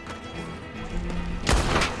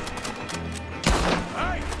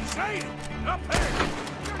 Hey, Sadie! Up there!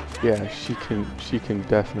 Yeah, she can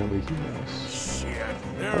definitely hear us.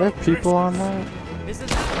 Shit, Are there people on that?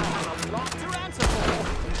 Mrs. Adler has a lot to answer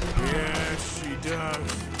for. Yes, she does.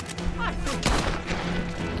 I think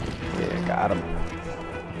Yeah, got him.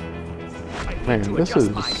 I need Man, to this adjust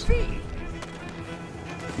is my feet.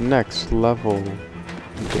 next level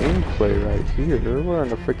gameplay right here. We're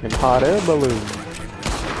in a freaking hot air balloon.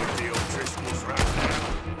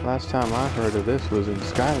 Last time I heard of this was in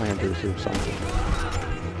Skylanders or something.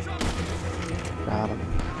 Got him.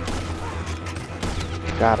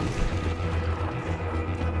 Got him.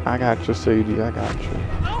 I got you, Sadie. I got you.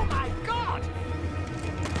 Oh my God!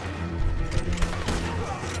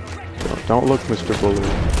 Don't look, Mr. Bully.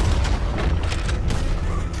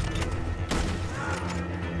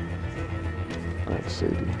 Alright,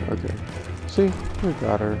 Sadie. Okay. See? We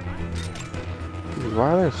got her. Dude,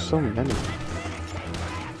 why are there so many?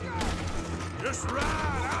 Just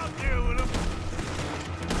ride, I'll deal with them.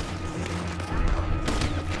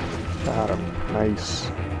 Got him. Nice.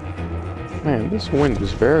 Man, this wind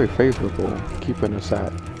is very favorable, keeping us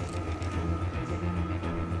at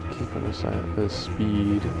this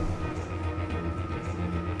speed.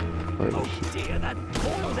 Oh dear, that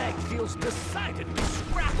boiled egg feels decidedly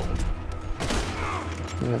scrabbled.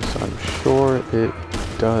 Yes, I'm sure it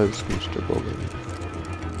does, Mr. Bully.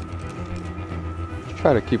 Just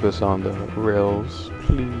try to keep us on the rails,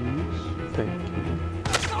 please. Thank you.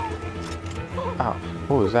 Ow,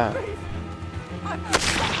 what was that?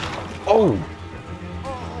 Oh!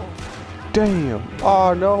 Damn!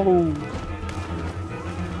 Oh no!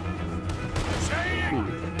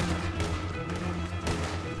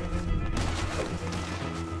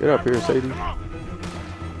 Get up here, Sadie.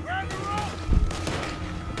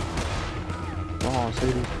 Come on,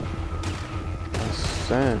 Sadie.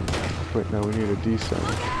 Ascend. Wait, no, we need to descend.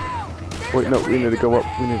 Wait, no, we need to go up.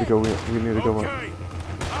 We need to go in. We need to go up.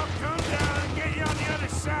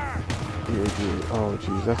 Oh,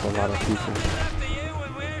 jeez, that's a lot of people.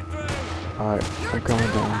 Alright, I'm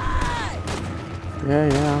going down.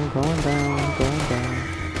 Yeah, I'm going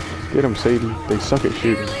down. Get him, Sadie. They suck at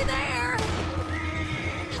shooting.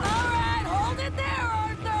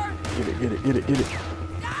 Get it.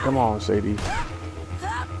 Come on, Sadie.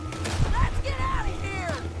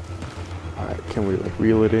 Alright, can we like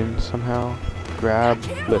reel it in somehow? Grab,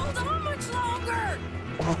 lift.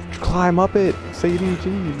 Oh, climb up it, Sadie,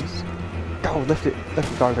 jeez. Go, lift it,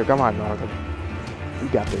 Arthur. Come on, Arthur. You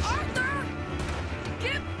got this.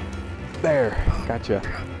 There, gotcha.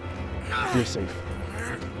 You're safe.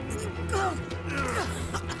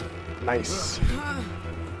 Nice.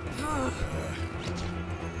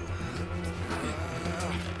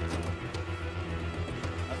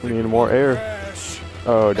 We need more air.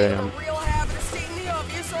 Oh, damn.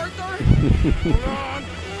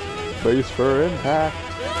 Brace for impact.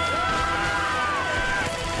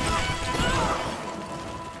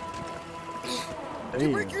 Did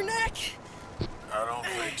you break your neck? I don't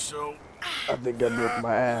think so. I think I broke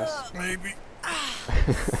my ass. Maybe.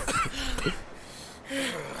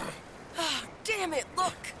 Damn it,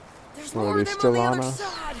 look! There's Well, more are of they them still on on the other us?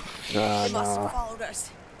 side. Nah, They must nah. have followed us.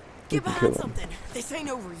 We Get can behind kill 'em. something. This ain't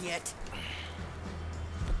over yet.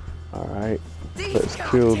 Alright, let's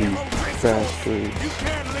kill these bastards.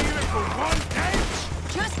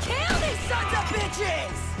 Just kill these sons of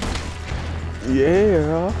bitches!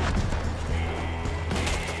 Yeah.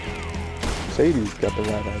 Sadie's got the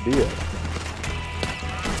right idea.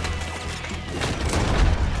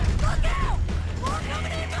 Look out! More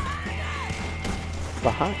coming in behind us!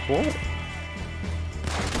 Behind what?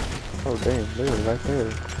 Oh damn, they were right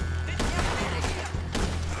there.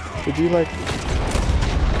 Did you like...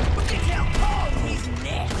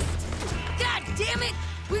 God damn it!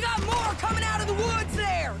 We got more coming out of the woods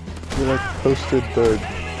there! You like posted the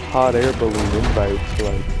hot air balloon invites to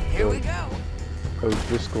like the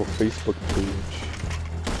O'Driscoll Facebook page.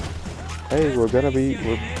 Hey, we're gonna be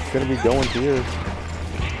going here.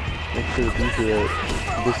 Make sure to be here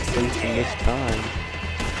at this place and this time.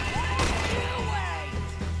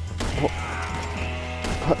 Oh.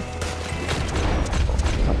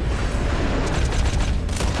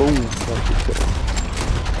 Boom!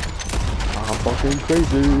 I'm fucking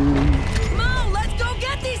crazy. Come on, let's go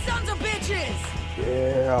get these sons of bitches!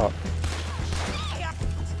 Yeah.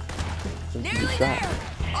 Nearly there!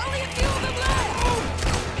 Only a few of them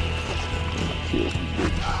left!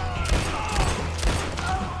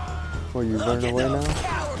 Oh, you running away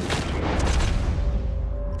now?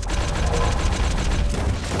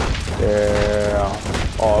 Yeah.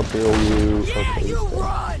 I'll kill you. Yeah, Okay. you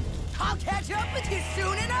run! I'll catch up with you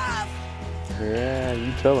soon enough! Yeah,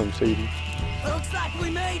 you tell him, Sadie. Looks like we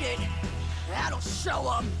made it. That'll show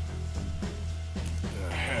them.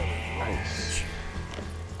 Nice.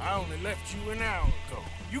 I only left you an hour ago.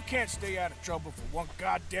 You can't stay out of trouble for one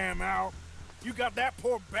goddamn hour. You got that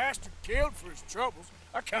poor bastard killed for his troubles.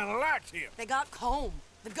 I kinda liked him. They got Colm,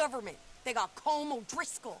 the government. They got Colm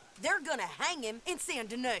O'Driscoll. They're gonna hang him in Saint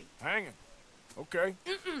Denis. Hanging. Okay.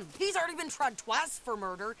 He's already been tried twice for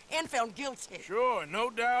murder and found guilty. Sure, no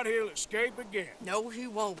doubt he'll escape again. No, he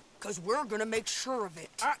won't, because we're gonna make sure of it.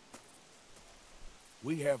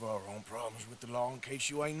 We have our own problems with the law, in case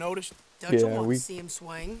you ain't noticed. Dutch will want to see him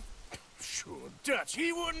swing. Sure, Dutch.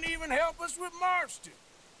 He wouldn't even help us with Marston.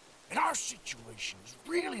 And our situation is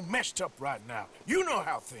really messed up right now. You know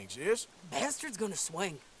how things is. Bastard's gonna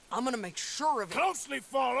swing. I'm gonna make sure of it. Closely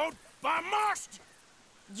followed by Marston.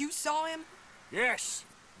 You saw him? Yes,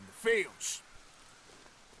 in the fields.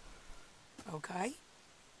 Okay.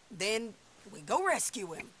 Then we go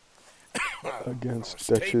rescue him. Against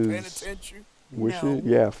State Dutch's penitentiary? wishes? No.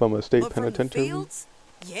 Yeah, from a state But from the penitentiary. fields?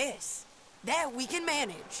 Yes. That we can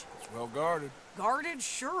manage. It's well guarded. Guarded,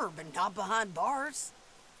 sure, but not behind bars.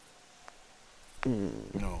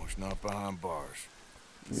 No, it's not behind bars.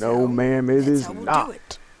 No, ma'am, it That's is how we'll not. do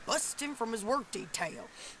it. Bust him from his work detail.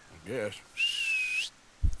 I guess.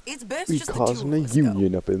 It's best We just the causing two a of us go.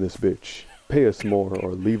 union up in this bitch. Pay us more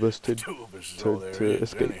or leave us to Two of us is all there is,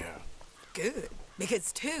 escape. anyhow. Good,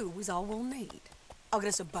 because two is all we'll need. I'll get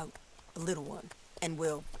us a boat, a little one, and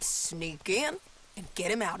we'll sneak in and get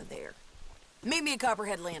him out of there. Meet me at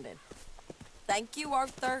Copperhead Landing. Thank you,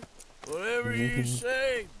 Arthur. Whatever you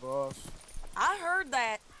say, boss. I heard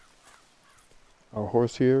that. Our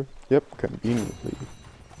horse here? Yep, conveniently.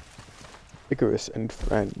 Icarus and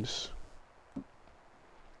friends.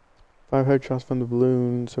 5 headshots from the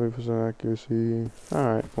balloon, 70% accuracy.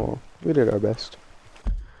 Alright, well, we did our best.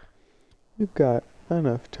 We've got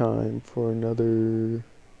enough time for another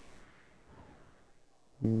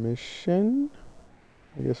mission?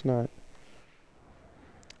 I guess not.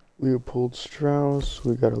 Leopold Strauss.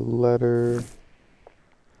 We got a letter.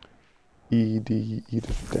 E.D.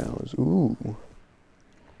 Edith Downs. Ooh.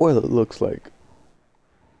 Well, it looks like.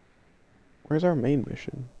 Where's our main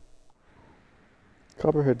mission?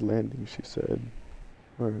 Copperhead Landing, she said.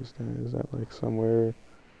 Where is that? Is that like somewhere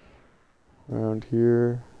around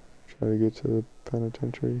here? Try to get to the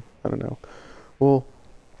penitentiary? I don't know. Well,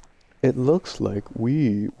 it looks like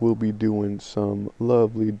we will be doing some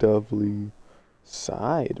lovely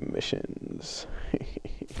side missions.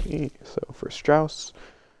 So for Strauss,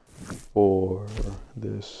 for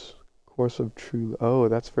this Course of True, oh,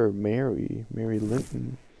 that's for Mary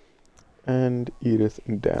Linton, and Edith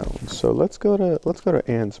Downs. So let's go to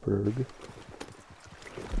Annesburg.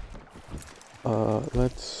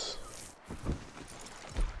 Let's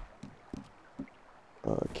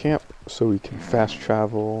camp so we can fast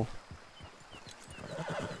travel.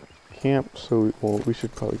 Camp so we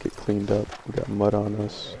should probably get cleaned up. We got mud on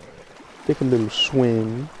us. Take a little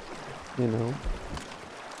swim, you know.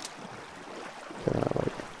 Can I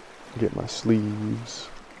like get my sleeves?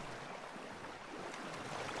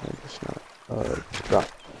 I guess not. Drop.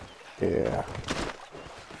 Yeah.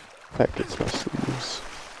 That gets my sleeves.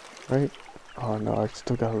 Right? Oh no, I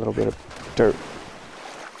still got a little bit of dirt.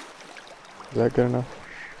 Is that good enough?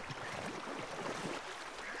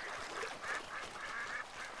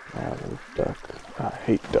 Ah, little duck. I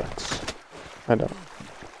hate ducks. I don't.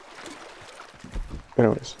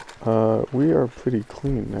 Anyways, we are pretty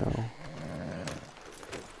clean now.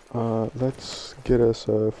 Let's get us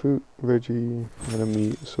a fruit, veggie, and a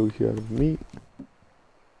meat, so we can have meat.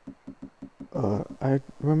 I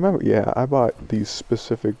remember, yeah, I bought these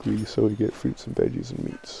specifically so we get fruits and veggies and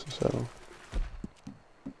meats, so.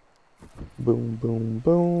 Boom, boom,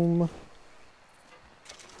 boom.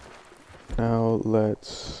 Now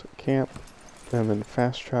let's camp and then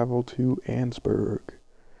fast travel to Annesburg.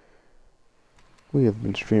 We have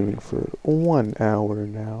been streaming for 1 hour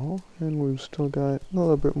now, and we've still got a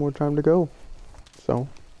little bit more time to go. So,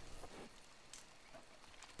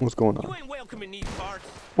 what's going on? You ain't welcome in these parts.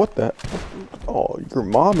 What the? Oh, your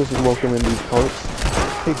mom isn't welcome in these parts.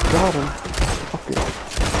 Hey, got him. Fucking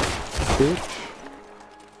bitch.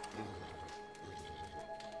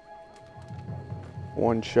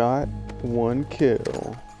 One shot, one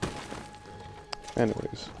kill.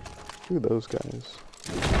 Anyways, look at those guys.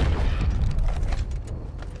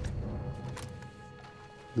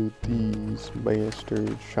 Loot these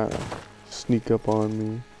bastards trying to sneak up on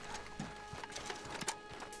me.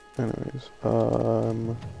 Anyways,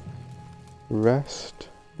 rest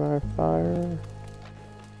by fire.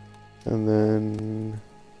 And then,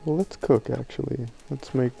 well, let's cook actually.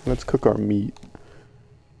 Let's cook our meat.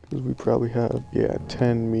 Because we probably have, yeah,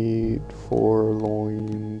 10 meat, 4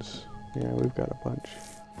 loins. Yeah, we've got a bunch.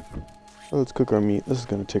 So let's cook our meat. This is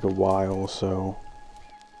gonna take a while, so.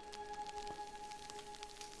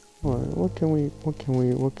 What can we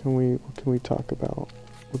talk about?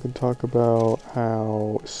 We can talk about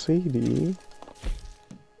how Sadie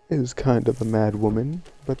is kind of a mad woman,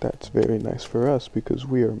 but that's very nice for us because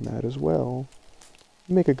we are mad as well.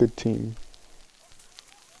 Make a good team.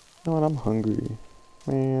 You know what? I'm hungry,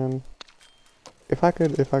 man. If I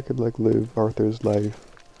could like live Arthur's life,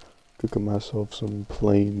 cooking myself some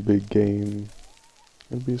plain big game,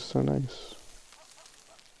 it'd be so nice.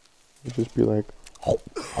 It'd just be like.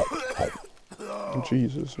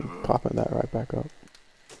 Jesus, I'm popping that right back up.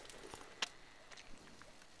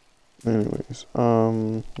 Anyways,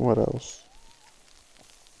 what else?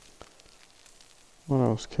 What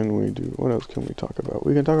else can we do? What else can we talk about?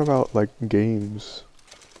 We can talk about, like, games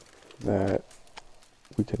that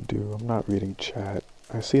we can do. I'm not reading chat.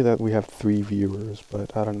 I see that we have 3 viewers,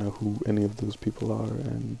 but I don't know who any of those people are,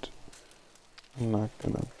 and I'm not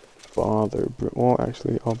gonna bother. Well,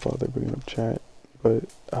 actually, I'll bother bringing up chat. But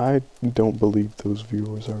I don't believe those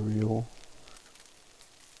viewers are real.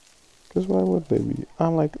 Because why would they be?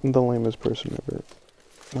 I'm like the lamest person ever.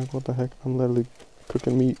 Like, what the heck? I'm literally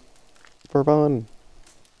cooking meat for fun.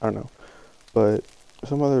 I don't know. But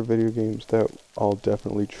some other video games that I'll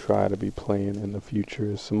definitely try to be playing in the future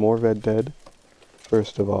is some more Red Dead.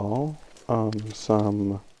 First of all,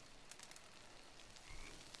 some,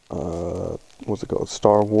 what's it called?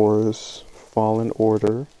 Star Wars Fallen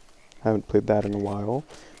Order. Haven't played that in a while.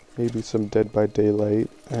 Maybe some Dead by Daylight,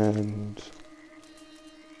 and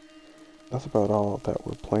that's about all that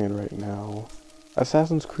we're playing right now.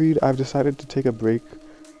 Assassin's Creed, I've decided to take a break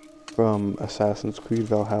from Assassin's Creed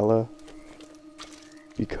Valhalla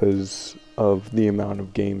because of the amount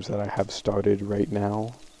of games that I have started right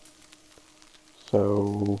now.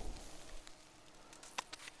 So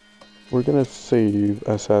we're gonna save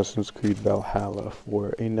Assassin's Creed Valhalla for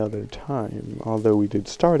another time. Although we did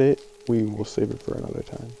start it, we will save it for another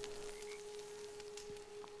time.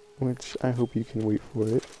 Which I hope you can wait for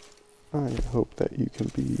it. I hope that you can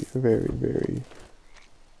be very, very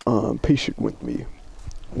patient with me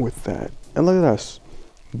with that. And look at us.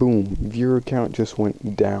 Boom. Viewer count just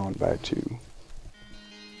went down by 2.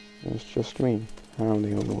 It's just me. I'm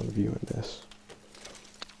the only one viewing this.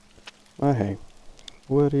 But hey,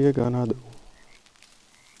 what are you gonna do?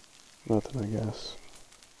 Nothing, I guess.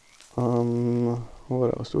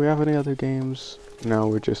 What else? Do we have any other games? No,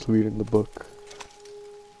 we're just reading the book.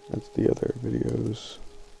 That's the other videos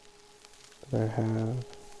that I have.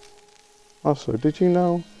 Also, did you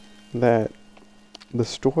know that the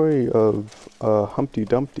story of Humpty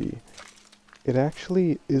Dumpty, it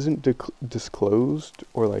actually isn't disclosed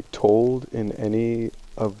or like told in any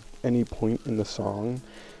point in the song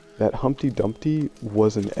that Humpty Dumpty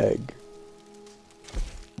was an egg.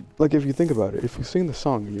 Like, if you think about it, if you sing the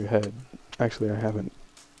song in your head, actually I haven't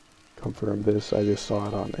confirmed this, I just saw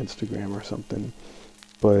it on Instagram or something,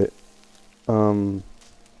 but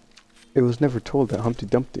it was never told that Humpty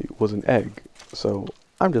Dumpty was an egg. So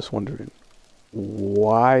I'm just wondering,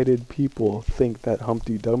 why did people think that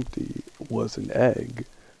Humpty Dumpty was an egg?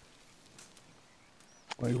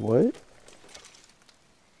 Like, what?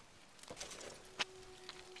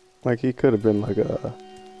 Like, he could have been like a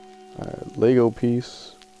Lego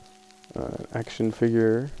piece, an action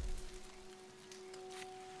figure.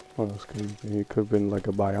 What else could he be? He could have been like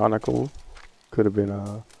a Bionicle. Could have been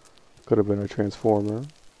a Transformer.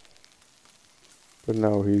 But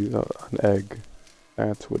no, he's an egg.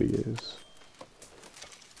 That's what he is.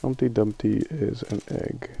 Humpty Dumpty is an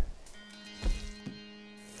egg.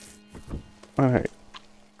 Alright.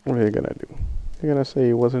 What are you gonna do? You're gonna say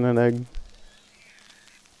he wasn't an egg?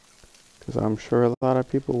 Because I'm sure a lot of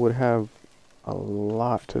people would have a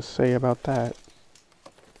lot to say about that.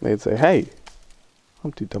 They'd say, hey,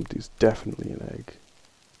 Humpty Dumpty's definitely an egg.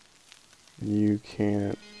 You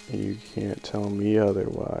can't tell me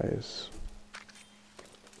otherwise.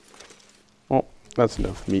 Well, that's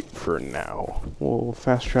enough meat for now. We'll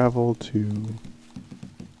fast travel to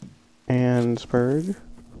Annesburg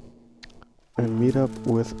and meet up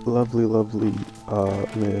with lovely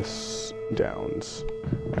Miss Downs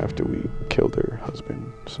after we killed her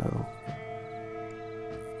husband, so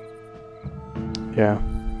yeah.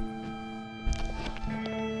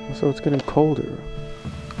 So it's getting colder.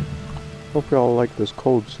 Hope y'all like this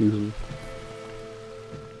cold season.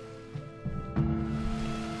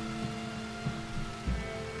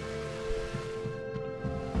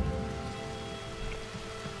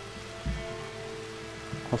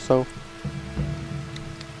 Also,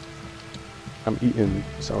 I'm eating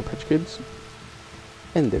Sour Patch Kids,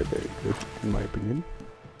 and they're very good, in my opinion.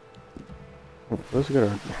 Oh, let's get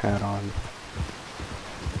our hat on.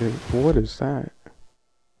 What is that?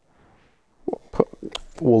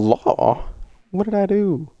 Well, law? What did I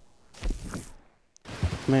do?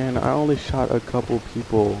 Man, I only shot a couple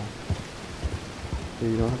people.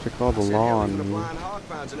 You don't have to call the law on me.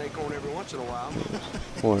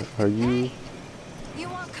 What, are you? You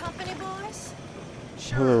want company, boys?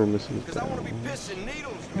 Hello, Mrs. Down.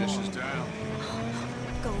 Mrs. Down.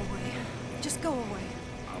 Go away. Just go away.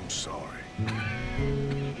 I'm sorry.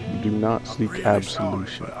 Do not seek really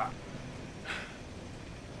absolution. Sorry,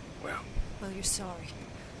 Well, you're sorry.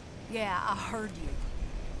 Yeah, I heard you.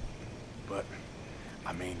 but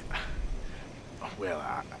I mean,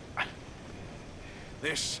 well,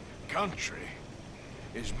 this country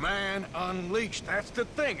is man unleashed. That's the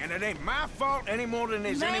thing, and it ain't my fault any more than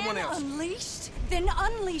it is anyone else. Man unleashed? Then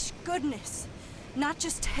unleash goodness. Not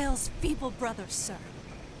just hell's feeble brothers, sir.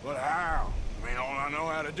 But how? I mean, all I know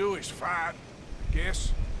how to do is fight, I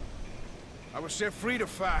guess. I was set free to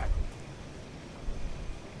fight.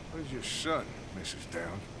 Where's your son, Mrs.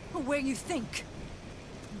 Down? Where you think?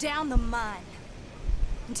 Down the mine.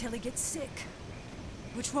 Until he gets sick.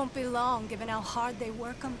 Which won't be long, given how hard they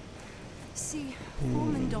work him. See,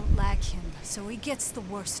 women don't like him, so he gets the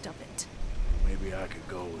worst of it. Maybe I could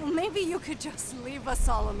go with... Well, maybe you could just leave us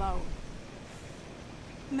all alone.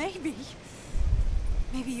 Maybe.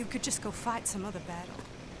 Maybe you could just go fight some other battle.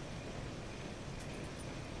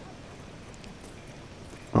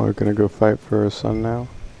 Oh, we're gonna go fight for her son now?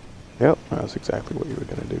 Yep, that's exactly what you were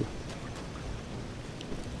gonna do.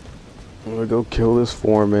 I'm gonna go kill this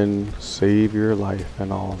foreman, save your life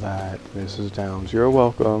and all that. Mrs. Downs, you're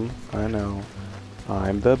welcome. I know.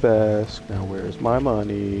 I'm the best. Now where's my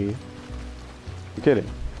money? You're kidding.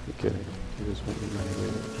 You're kidding. You just want your money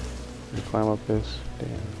later. Can we climb up this? Damn.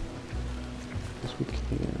 Yes, we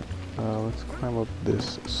can. Let's climb up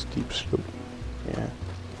this steep slope. Yeah.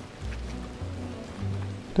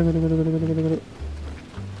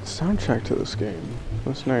 Soundtrack to this game.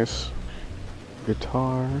 That's nice.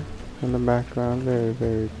 Guitar in the background. Very,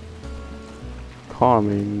 very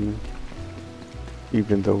calming.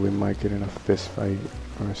 Even though we might get in a fist fight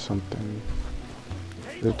or something.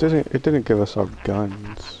 It didn't give us our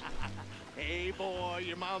guns. Hey boy,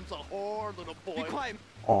 your mom's a whore, little boy. Be quiet.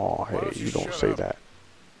 Oh, hey, you don't say that.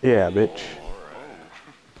 Yeah, bitch.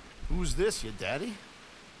 Who's this, your daddy?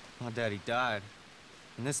 My daddy died.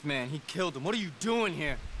 And this man, he killed him. What are you doing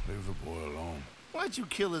here? Leave the boy alone. Why'd you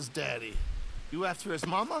kill his daddy? You after his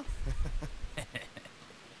mama?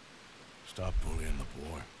 Stop bullying the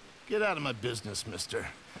boy. Get out of my business, mister.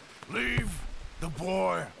 Leave the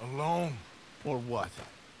boy alone. Or what?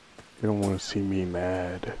 You don't want to see me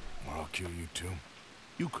mad. Or I'll kill you too.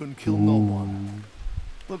 You couldn't kill no one.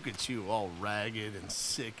 Look at you, all ragged and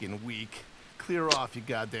sick and weak. Clear off, you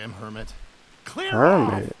goddamn hermit. Clear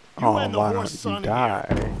Hermit? off! Oh, and the why horse don't you son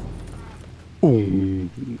die? Ooh.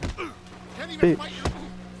 Bitch.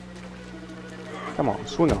 Come on,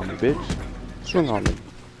 swing on me, bitch. Swing on me.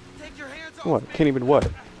 What? Can't even what?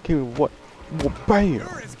 Can't even what? Well, bam!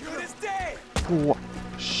 What?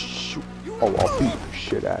 Shoot. Oh, I'll beat the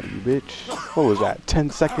shit out of you, bitch. What was that? 10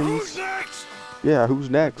 seconds? Who's next? Yeah, who's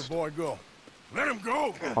next? Let the boy go. Let him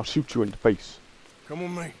go. I'll shoot you in the face. Come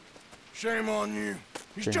with me. Shame on you.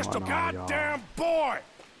 He's Shame just a on all goddamn boy.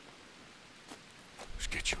 Let's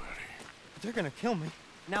get you out of here. They're gonna kill me.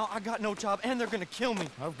 Now I got no job and they're gonna kill me.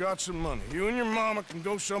 I've got some money. You and your mama can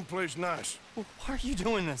go someplace nice. Well, why are you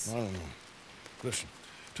doing this? I don't know. Listen,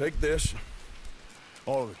 take this.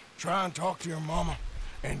 All of it. Try and talk to your mama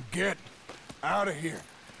and get out of here.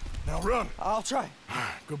 Now run. I'll try.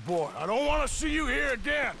 Good boy. I don't want to see you here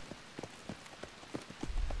again.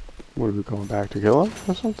 What, are we going back to kill him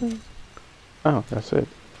or something? Oh, that's it.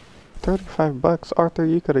 35 bucks? Arthur,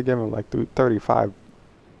 you could have given like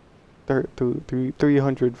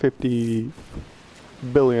 350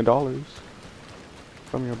 billion dollars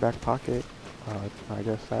from your back pocket. I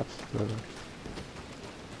guess that's the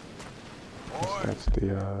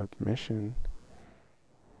mission.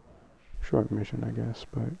 Short mission, I guess,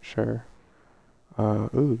 but sure.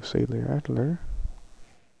 Ooh, Sailor Adler.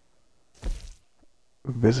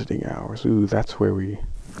 Visiting hours. Ooh, that's where we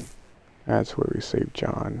saved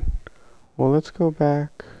John. Well, let's go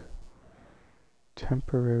back.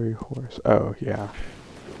 Temporary horse. Oh, yeah.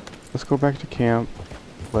 Let's go back to camp.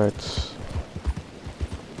 Let's...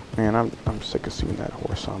 Man, I'm sick of seeing that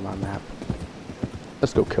horse on my map.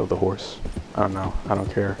 Let's go kill the horse. I don't know. I don't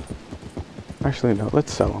care. Actually, no.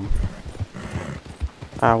 Let's sell him.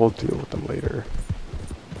 I will deal with them later.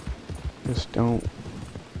 Just don't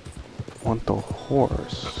want the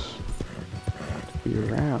horse to be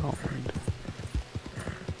around.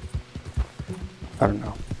 I don't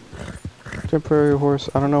know. Temporary horse,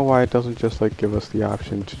 I don't know why it doesn't just like give us the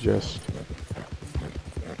option to just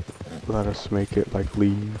let us make it like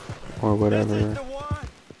leave or whatever.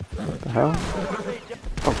 What the hell?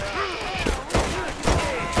 Oh shit.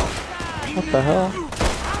 What the hell?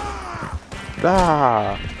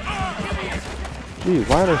 Ah! Gee,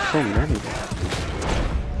 why are there so many?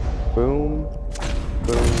 Boom.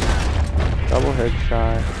 Boom. Double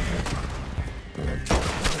headshot.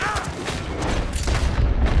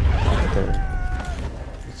 Okay.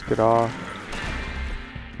 Let's get off.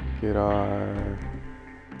 Get our...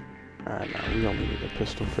 no, we only need a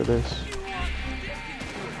pistol for this.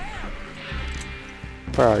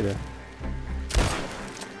 Where are you?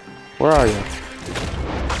 Where are you?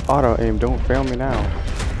 Auto aim, don't fail me now.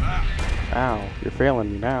 Ow, you're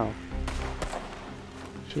failing me now.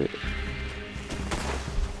 Shit.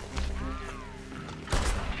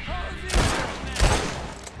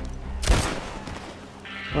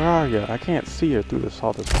 Where are you? I can't see her through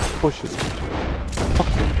all this bushes.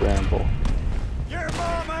 Fucking bramble. Your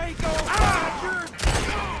mama ain't gonna find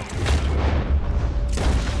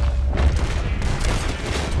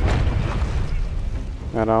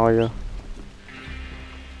your... That all you?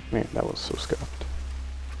 Man, that was so scuffed.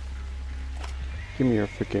 Give me your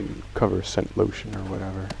freaking cover scent lotion or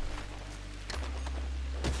whatever.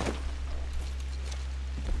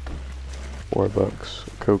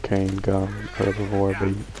 $4, cocaine, gum, herbivore,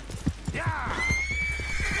 bait. Whatever.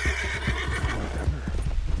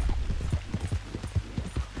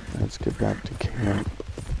 Let's get back to camp.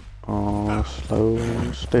 Oh, slow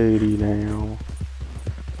and steady now.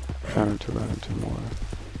 Trying to run into more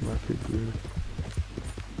refugees.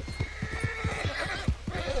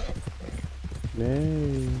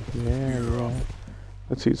 Yay, yeah.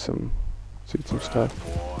 Let's eat some stuff.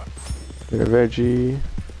 Get a veggie.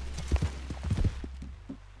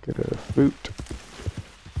 fruit.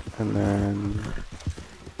 And then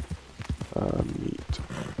meat.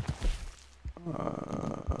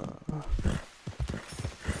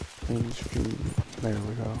 Mainstream. There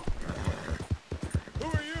we go. Who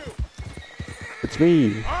are you? It's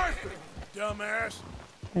me. Arthur, dumbass.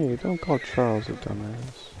 Hey, don't call Charles a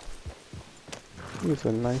dumbass. He's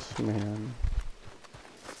a nice man.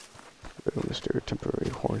 Little Mr.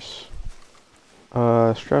 Temporary Horse.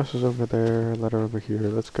 Strauss is over there, letter over here.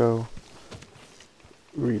 Let's go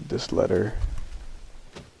read this letter.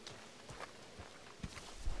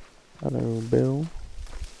 Hello, Bill.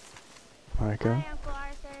 Micah. Hi, Uncle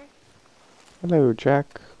Arthur. Hello,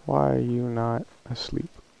 Jack. Why are you not asleep?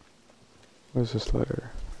 Where's this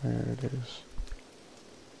letter? There it is.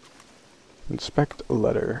 Inspect a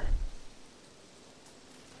letter.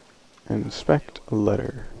 Inspect a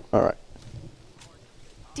letter. Alright.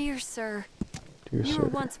 Dear sir, Dear you sir. were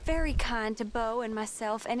once very kind to Beau and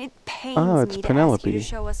myself, and it pains it's me to Penelope. ask you to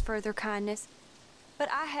show us further kindness. But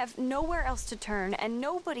I have nowhere else to turn, and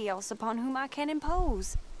nobody else upon whom I can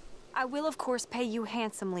impose. I will, of course, pay you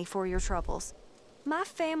handsomely for your troubles. My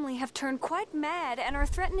family have turned quite mad and are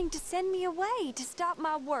threatening to send me away to stop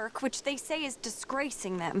my work, which they say is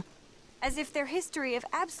disgracing them. As if their history of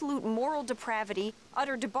absolute moral depravity,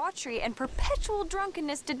 utter debauchery, and perpetual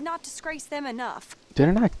drunkenness did not disgrace them enough.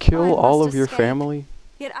 Didn't I kill I all must of your escape. family?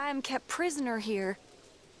 Yet I am kept prisoner here.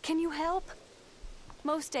 Can you help?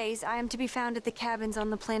 Most days I am to be found at the cabins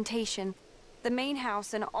on the plantation. The main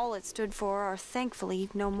house and all it stood for are thankfully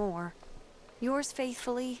no more. Yours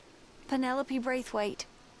faithfully, Penelope Braithwaite.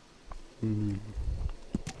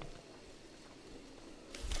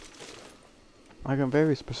 I can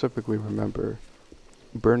very specifically remember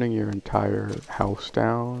burning your entire house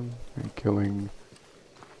down and killing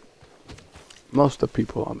most of the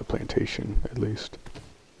people on the plantation, at least.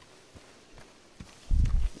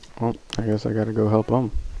 Well, I guess I gotta go help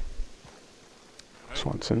them.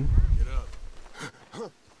 Swanson. Get up.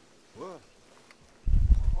 What?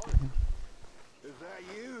 Is that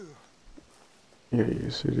you?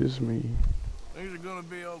 Yes, it is me. Things are gonna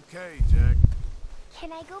be okay, Jack.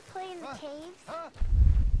 Can I go play in the caves?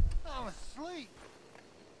 I'm asleep.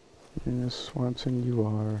 Yes, Swanson, you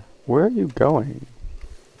are. Where are you going?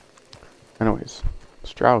 Anyways,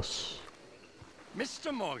 Strauss,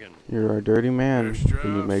 Mr. Morgan, you're our dirty man. Yes, Will you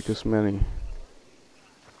Strauss. make us many?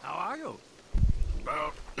 how are you?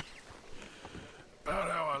 About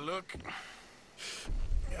how I look.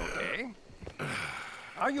 Okay.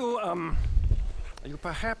 Are you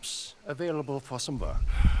perhaps available for some work?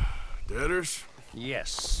 Debtors?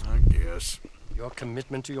 Yes. I guess. Your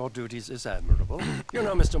commitment to your duties is admirable. You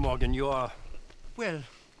know, Mr. Morgan, you're... Well,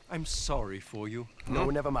 I'm sorry for you. No,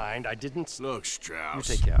 never mind. I didn't... Look, Strauss.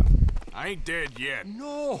 You take care. I ain't dead yet.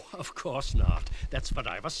 No, of course not. That's what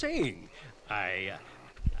I was saying. The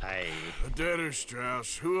debtors,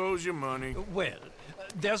 Strauss. Who owes you money? Well,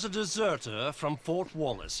 there's a deserter from Fort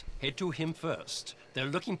Wallace. Head to him first. They're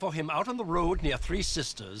looking for him out on the road near Three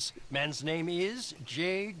Sisters. Man's name is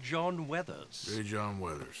J. John Weathers. J. John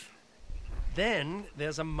Weathers. Then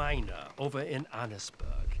there's a miner over in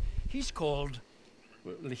Annesburg. He's called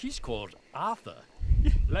Arthur.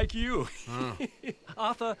 Like you.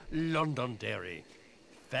 Arthur Londonderry.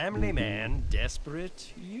 Family man,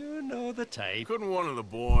 desperate, you know the type. Couldn't one of the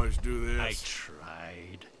boys do this? I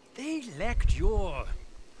tried. They lacked your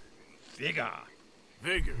vigor.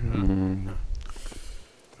 Vigor, huh?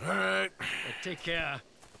 All right. Take care,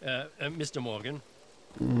 Mr. Morgan.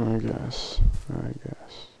 I guess.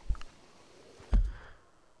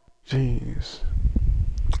 Jeez.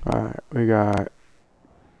 Alright, we got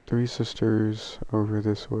Three Sisters over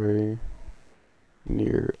this way.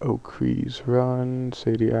 Near Oak Creek's Run,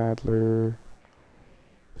 Sadie Adler.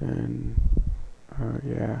 Then,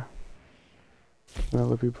 yeah.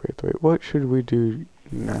 Penelope Braithwaite. What should we do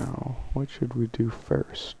now? What should we do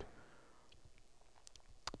first?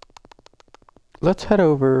 Let's head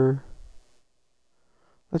over.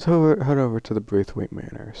 Head over to the Braithwaite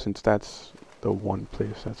Manor, since that's the one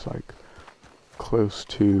place that's like close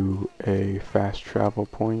to a fast travel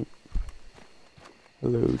point.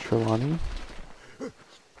 Hello, Trelawney.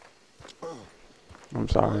 I'm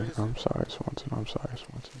sorry, Swanson.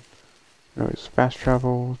 Anyways, fast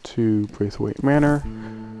travel to Braithwaite Manor.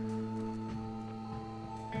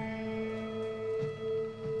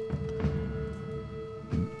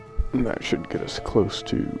 And that should get us close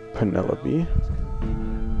to Penelope.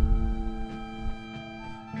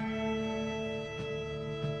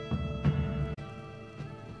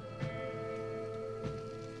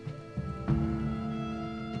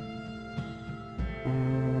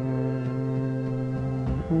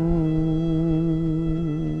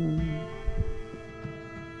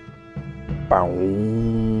 Boom.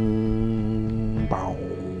 Boom.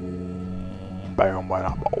 Bam,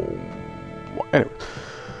 bam, boom. Anyway.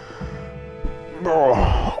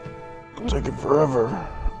 Oh, it's taking forever.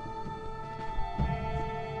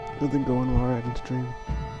 Nothing going on right in stream.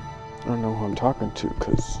 I don't know who I'm talking to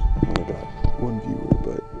because I only got one viewer,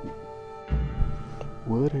 but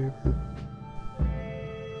whatever.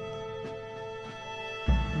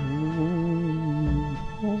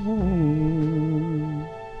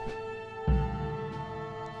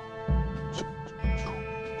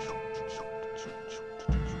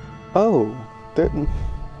 Oh, that.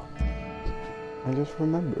 I just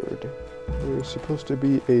remembered. There's supposed to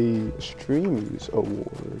be a Streamies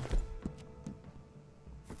award.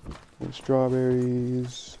 And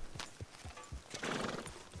strawberries.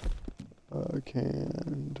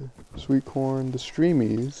 Canned sweet corn. The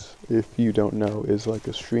Streamies, if you don't know, is like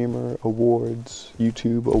a streamer awards,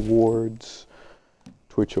 YouTube awards,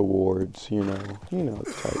 Twitch awards, you know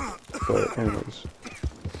the type. But anyways,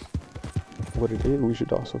 what it is, we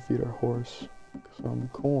should also feed our horse some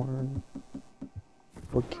corn.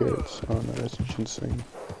 Or carrots. Oh no, that's ginseng.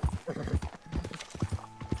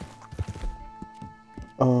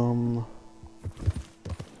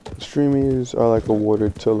 Streamies are like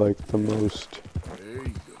awarded to like the most.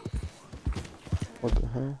 What the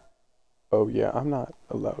hell? Oh yeah, I'm not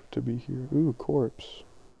allowed to be here. Ooh, corpse.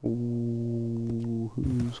 Ooh,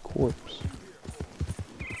 whose corpse?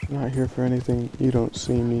 I'm not here for anything. You don't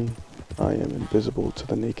see me. I am invisible to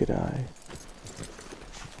the naked eye.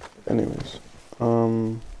 Anyways,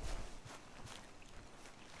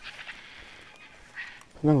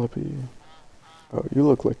 Penelope. Oh, you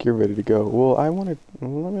look like you're ready to go. Well,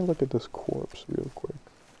 let me look at this corpse real quick.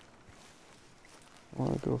 I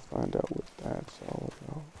want to go find out what that's all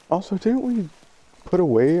about. Also, didn't we put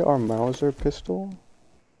away our Mauser pistol?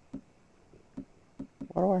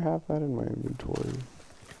 Why do I have that in my inventory?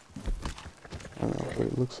 I don't know, but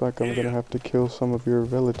it looks like I'm gonna have to kill some of your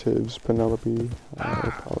relatives, Penelope. I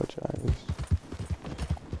apologize.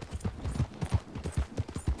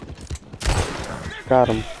 Got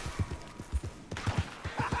him.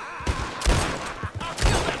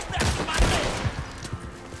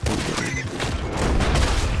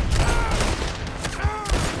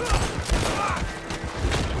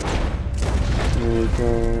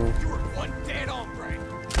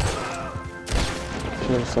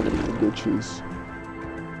 Some of the bitches.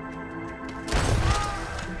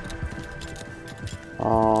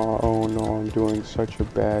 Oh no, I'm doing such a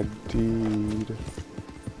bad deed.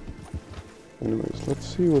 Anyways, let's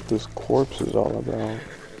see what this corpse is all about.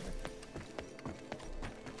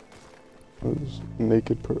 This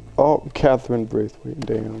naked oh, Catherine Braithwaite,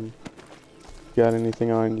 damn. Got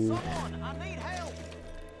anything on you?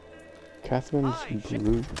 Catherine's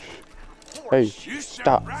brooch. Hey,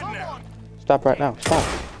 stop. Stop right now. Stop.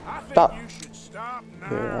 Stop.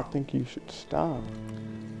 Yeah, I think you should stop.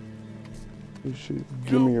 You should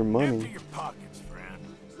give me your money.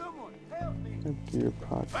 Empty your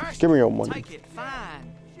pockets. Give me your money. Take it,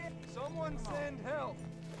 fine. Someone send help.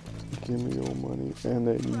 Give me your money. And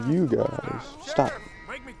then you guys, stop.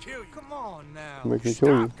 Make me kill you. Come on now. Make me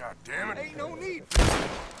kill you. God damn it. Ain't no need.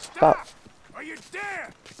 Stop. Are you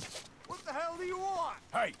dead? What the hell do you want?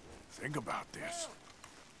 Hey, think about this.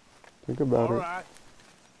 Think about it. All right.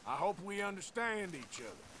 I hope we understand each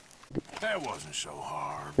other. That wasn't so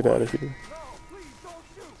hard. Get out of here.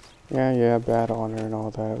 Yeah, bad honor and all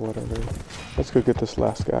that, whatever. Let's go get this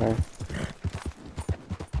last guy.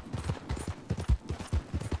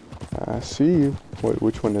 I see you. Wait,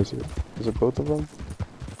 which one is it? Is it both of them?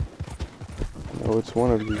 No, it's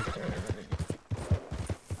one of you.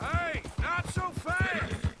 Hey, not so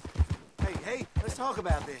fast! Hey, let's talk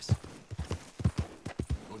about this.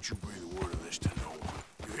 Don't you breathe a word of this to no one.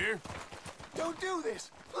 You hear? Don't do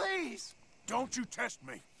this, please. Don't you test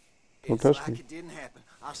me. Don't It's test like me. it didn't happen,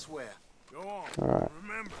 I swear. Go on. Alright.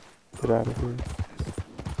 Remember. Get out of here.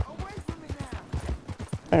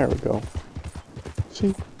 There we go.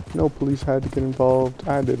 See? No police had to get involved.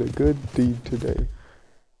 I did a good deed today.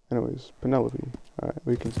 Anyways, Penelope. Alright,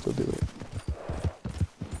 we can still do it.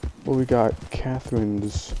 Well, we got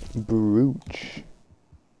Catherine's brooch.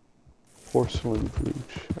 Porcelain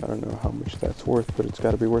brooch. I don't know how much that's worth, but it's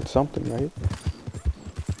got to be worth something, right?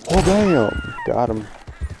 Oh, damn! Got him.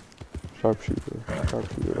 Sharpshooter.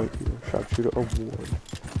 Sharpshooter right here. Sharpshooter award.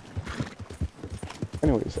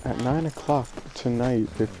 Anyways, at 9 o'clock tonight,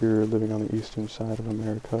 if you're living on the eastern side of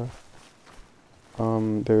America,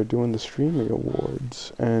 they're doing the Streamy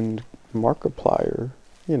Awards, and Markiplier,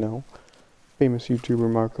 you know, famous YouTuber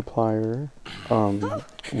Markiplier,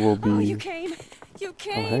 will be... Oh, you came? You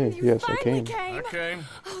came. hey, you yes, I finally came. I came.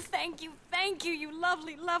 Oh, thank you, you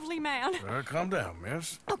lovely, lovely man. Calm down,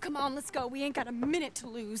 miss. Oh, come on, let's go. We ain't got a minute to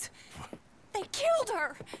lose. They killed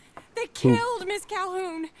her. They killed Miss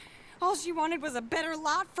Calhoun. All she wanted was a better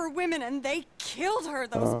lot for women, and they killed her,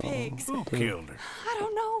 those pigs. Who killed her? I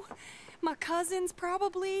don't know. My cousins,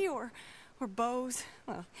 probably, or Beau's.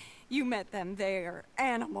 Well, you met them. They're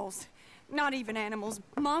animals. Not even animals.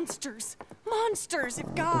 Monsters. Monsters,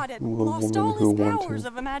 if God had lost all his powers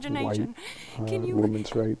of imagination. Can you...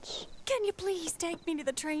 women's rights. Can you please take me to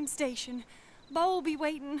the train station? Beau'll be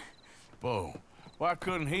waiting. Beau, why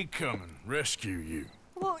couldn't he come and rescue you?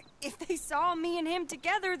 Well, if they saw me and him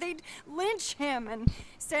together, they'd lynch him and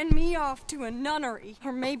send me off to a nunnery.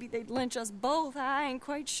 Or maybe they'd lynch us both, I ain't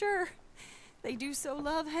quite sure. They do so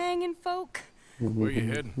love hanging folk. Where you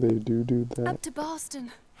heading? They do that. Up to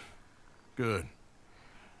Boston. Good.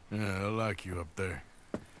 Yeah, I like you up there.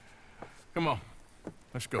 Come on,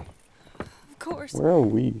 let's go. Of course. Where are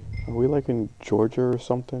we? Are we like in Georgia or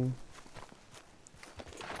something?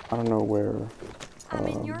 I don't know where. I'm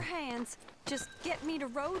in your hands. Just get me to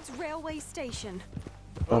Rhodes Railway Station.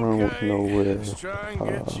 I don't know where. Let's try and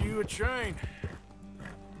get you a train.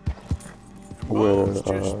 Where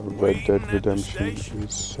Red Dead Redemption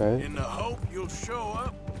is set. In the hope you'll show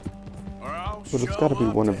up, or I'll But it's got to be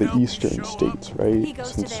one of the eastern states, right? He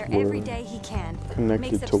goes to there every day he can.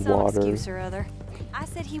 Connected Makes up to some water. excuse or other. I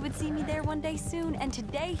said he would see me there one day soon, and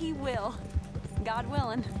today he will. God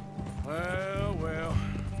willing. Well.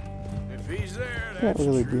 If he's there, Can't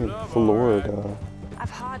really be in Florida. I've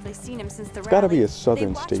hardly seen him since the It's got to be rally. a southern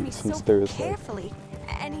They watch state me since so there's like carefully,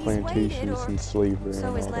 and he's plantations waited, or and slavery so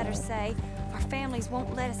and his all letters that. say. Our families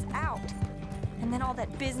won't let us out. And then all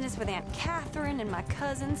that business with Aunt Catherine and my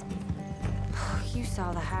cousins. You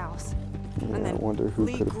saw the house. Yeah, And then I wonder who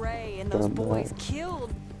Lee could Gray and have those done boys that.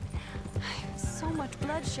 killed. So much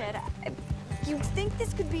bloodshed. You'd think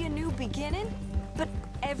this could be a new beginning, but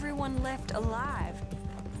everyone left alive.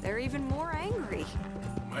 They're even more angry.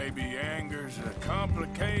 Maybe anger's a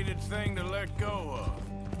complicated thing to let go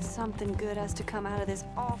of. Something good has to come out of this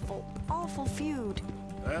awful, awful feud.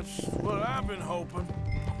 That's what I've been hoping.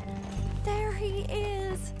 There he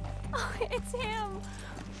is. Oh, it's him.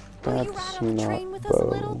 Will you ride That's on the not train with us a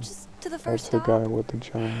little, Beau. just to the That's first the stop? guy with the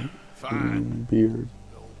giant beard.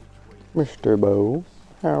 Mr. Beau,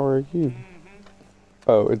 how are you?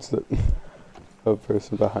 Oh, it's the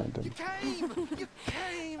person behind him. You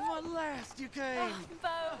came! At last you came! Oh,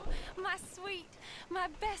 Beau, my sweet, my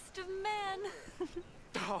best of men.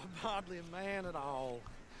 Oh, I'm hardly a man at all.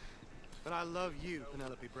 But I love you,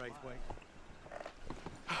 Penelope Braithwaite.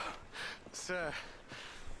 Sir,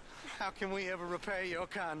 how can we ever repay your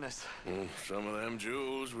kindness? Some of them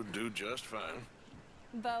jewels would do just fine.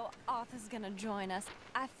 Beau, Arthur's gonna join us.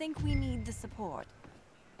 I think we need the support.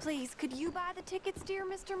 Please, could you buy the tickets, dear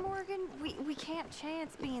Mr. Morgan? We can't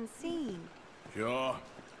chance being seen. Sure.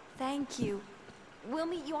 Thank you. We'll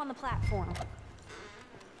meet you on the platform.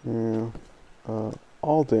 Yeah.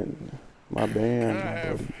 Alden, my band, Can I my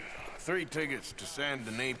have buddy. 3 tickets to Saint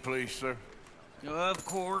Denis, please, sir? Of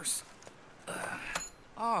course.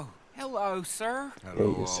 Oh, hello, sir.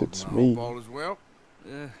 Hello, Yes, it's Alden. I me. hope all is well.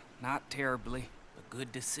 Not terribly, but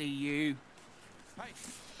good to see you.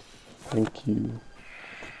 Thank you.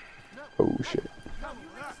 Oh shit.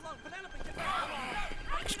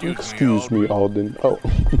 Excuse me, Alden. Oh.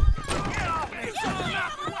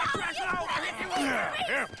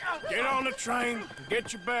 Here, get on the train.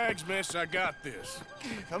 Get your bags, miss. I got this.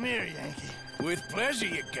 Come here, Yankee. With pleasure,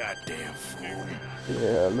 you goddamn fool.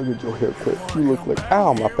 Yeah, look at your haircut. You look like,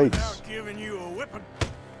 ow, my face. Giving you a whipping.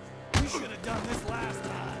 We should have done this last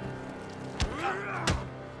time.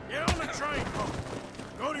 Get on the train, folks.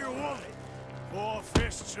 Go to your woman. 4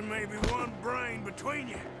 fists and maybe 1 brain between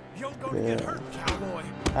you. You're gonna get hurt, cowboy.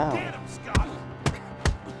 Ow. Get him, Scott.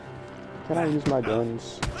 Can I use my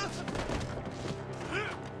guns?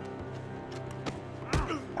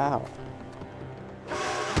 Ow.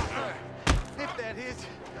 If that is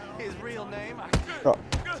his real name, Oh.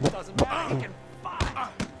 doesn't matter. He can fight.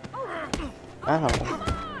 Ow.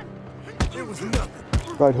 It was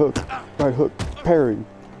nothing. Right hook, parry.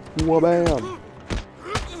 Wha-bam.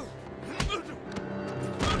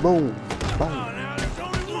 Boom. Bang. Now there's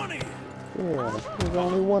only one of you. Yeah, there's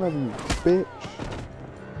only one of you, bitch.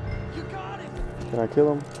 Can I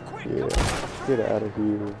kill him? Yeah. Get out of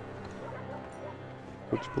here.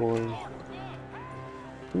 Bitch boy.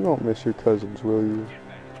 You won't miss your cousins, will you?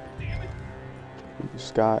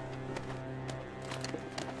 Scott.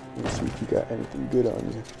 Let's see if you got anything good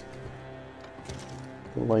on you.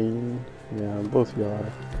 Lane. Yeah, both of y'all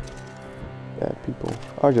are bad people.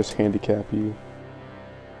 I'll just handicap you.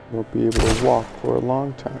 Won't be able to walk for a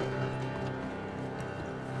long time.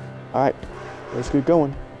 Alright, let's get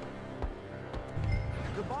going.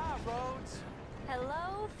 Goodbye, Rhodes.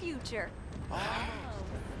 Hello, future. All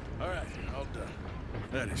right, all done.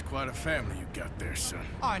 That is quite a family you got there, son.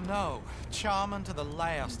 I know. Charming to the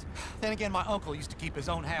last. Then again, my uncle used to keep his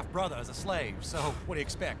own half-brother as a slave, so what do you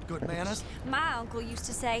expect? Good manners? My uncle used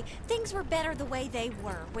to say things were better the way they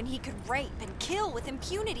were, when he could rape and kill with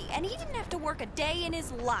impunity, and he didn't have to work a day in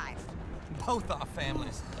his life. Both our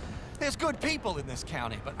families. There's good people in this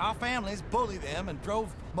county, but our families bullied them and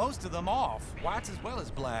drove most of them off, whites as well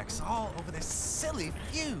as blacks, all over this silly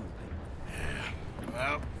feud.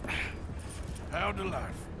 Well, how to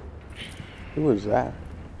life? Who was that?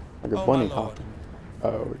 Like a bunny hopping.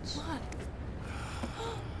 Oh, it's...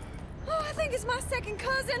 Oh, I think it's my second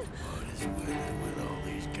cousin. What is with it with all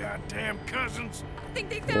these goddamn cousins? I think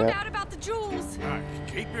they found out about the jewels. All right,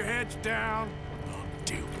 keep your heads down. I'll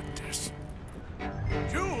deal with this.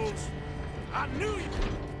 Jules? I knew you!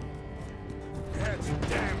 That's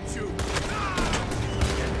damn jewels.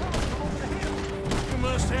 You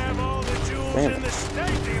must have all the jewels in the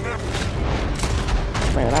state, Eva.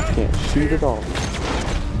 Man, I can't shoot at all.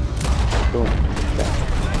 Boom. Headshot.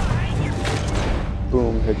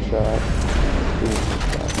 Boom, headshot. Boom,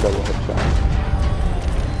 headshot. Double headshot.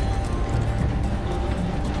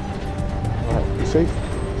 Alright, you safe?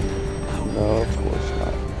 No, of course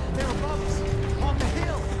not. They're above us, on the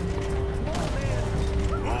hill.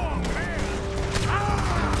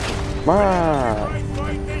 Right,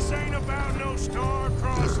 fight. This ain't about no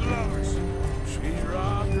star-crossed lovers. She's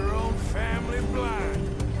robbed her own family blind.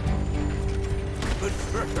 Good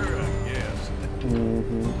for her, I guess.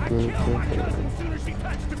 Mm-hmm. I killed my cousin as soon as she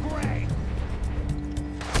touched the grave.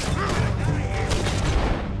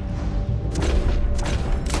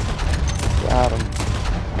 Got him.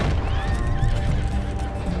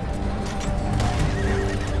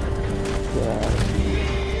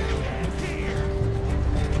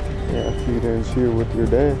 Yeah, if you didn't see her with your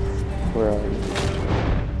death, where are you?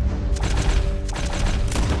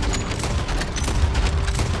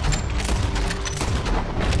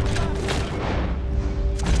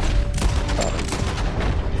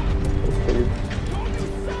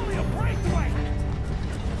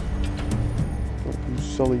 Don't you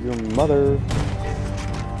sully your mother.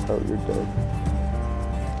 Oh, you're dead.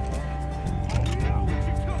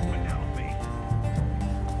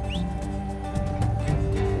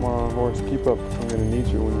 Come on, horse, keep up. I'm gonna need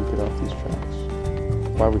you when you get off these tracks.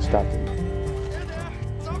 Why are we stopping?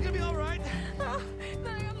 It's all gonna be all right.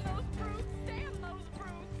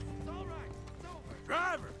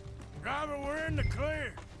 Driver, we're in the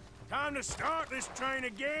clear. Time to start this train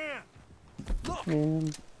again. Look,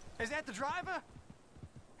 Man. is that the driver?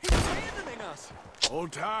 He's abandoning us.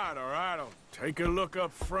 Hold tight, all right? I'll take a look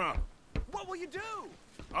up front. What will you do?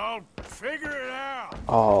 I'll figure it out.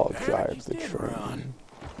 I'll Damn it, drive you the did train. run.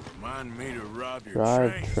 Remind me to rob your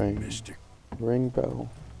Drive train. mister. Ring bell.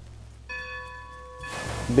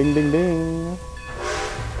 Ding, ding, ding.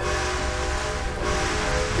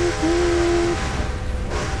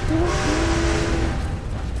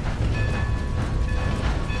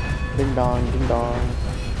 Ding dong, ding dong.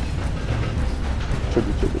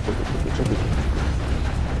 Chugga, chugga, chugga, chugga, chugga.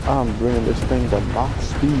 I'm bringing this thing to Mach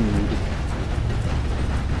speed.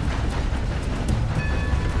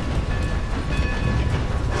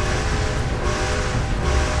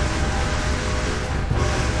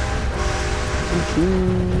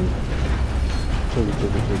 Choo-choo. Chugga,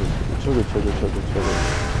 chugga, chugga, chugga, chugga, chugga, chugga.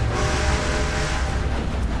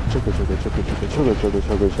 Chugga, chugga, chugga, chugga, chugga, chugga,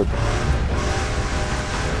 chugga, chugga.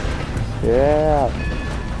 Yeah,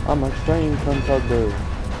 I'm a train contugger.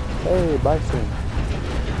 Hey, bison.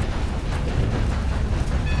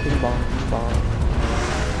 Bing bong, bing bong.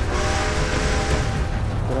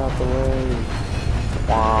 Get out the way.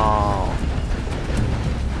 Wow.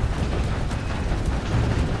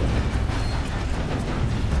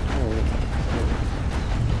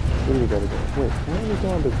 Where do we gotta go? Wait, where are we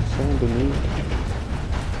going to Saint Denis?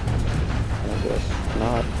 I guess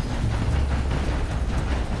not.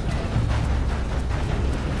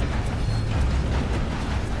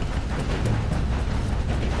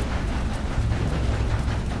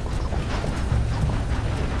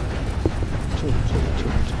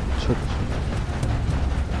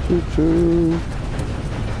 Choo-choo.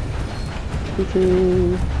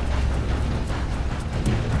 Choo-choo.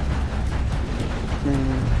 Man,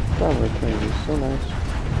 traveling train is so nice.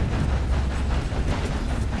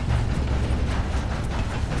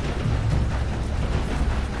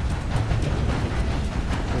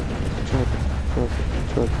 Chugga, chugga,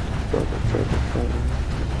 chugga, chugga, chugga, chugga.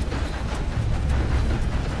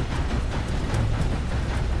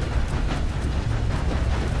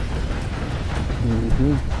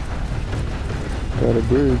 Got a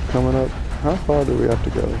bridge coming up. How far do we have to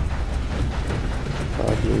go?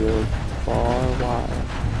 Probably a far while.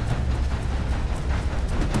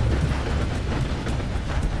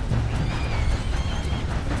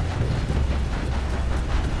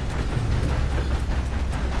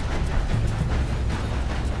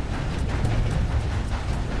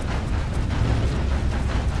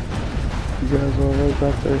 You guys alright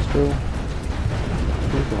back there still?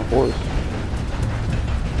 There's a horse.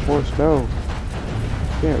 Horse, no. You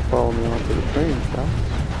can't follow me onto the train tracks.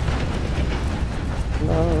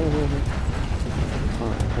 No.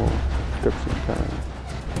 Alright, well, skip some time.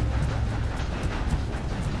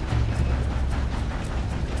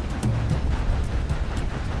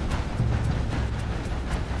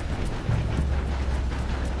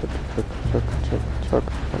 Chuck.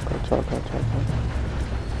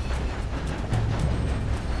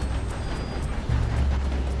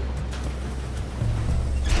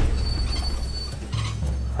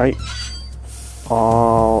 Right.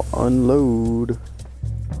 I'll unload.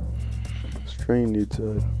 This train needs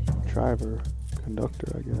a driver,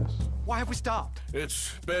 conductor, I guess. Why have we stopped?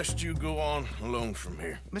 It's best you go on alone from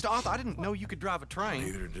here. Mr. Arthur, I didn't know you could drive a train.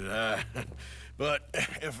 Neither did I. But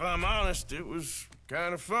if I'm honest, it was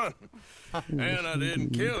kind of fun. And I didn't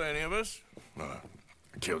kill any of us. Well,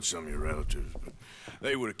 I killed some of your relatives, but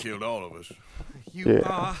they would have killed all of us. You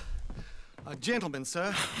are a gentleman,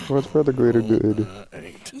 sir. What's for the greater good?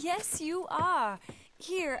 Yes, you are.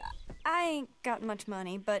 Here, I ain't got much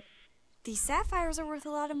money, but these sapphires are worth a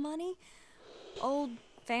lot of money. Old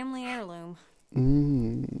family heirloom.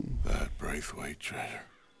 That Braithwaite treasure.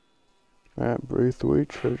 That Braithwaite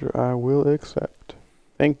treasure I will accept.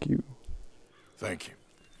 Thank you. Thank you.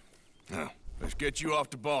 Now, let's get you off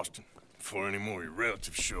to Boston before any more of your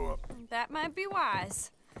relatives show up. That might be wise.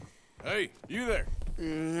 Hey, you there?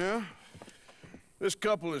 Yeah? This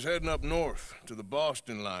couple is heading up north to the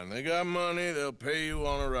Boston line. They got money, they'll pay you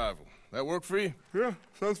on arrival. That work for you? Yeah,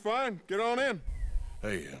 sounds fine. Get on in.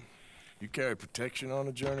 Hey, you carry protection on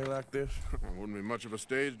a journey like this? I wouldn't be much of a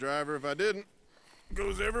stage driver if I didn't.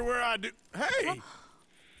 Goes everywhere I do. Hey!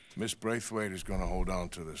 Miss Braithwaite is gonna hold on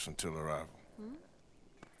to this until arrival.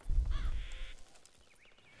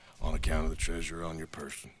 On account of the treasure on your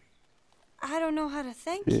person. I don't know how to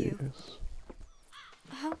thank you.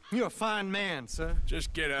 You're a fine man, sir.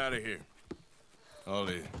 Just get out of here. I'll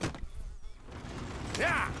leave.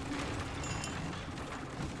 Yeah!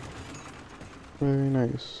 Very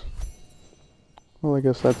nice. Well, I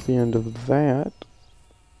guess that's the end of that.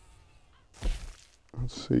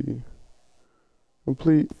 Let's see.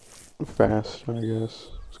 Complete fast, I guess.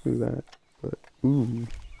 Let's do that. But,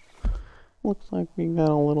 looks like we got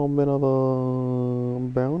a little bit of a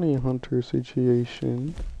bounty hunter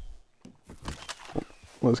situation.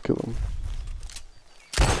 Let's kill him.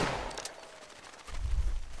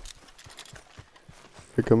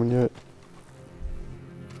 They coming yet?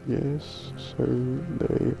 Yes, sir,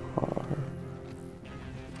 they are.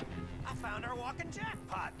 I found our walking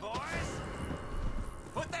jackpot, boys.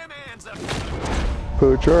 Put them hands up.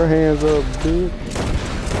 Put your hands up, bitch.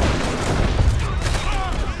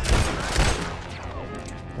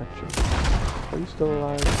 Gotcha. Are you still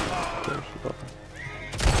alive? Of course you are.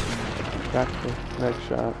 Gotcha. Next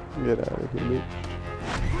shot. Get out of here, bitch.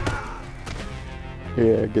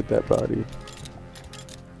 Yeah, get that body.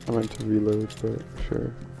 I meant to reload, but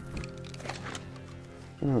sure.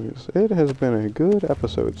 Anyways, it has been a good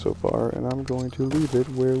episode so far, and I'm going to leave it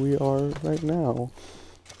where we are right now.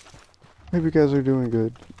 Hope you guys are doing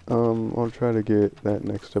good. I'll try to get that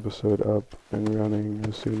next episode up and running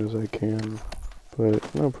as soon as I can,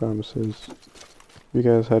 but no promises. You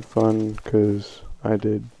guys had fun, because I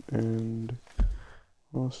did, and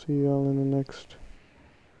I'll see y'all in the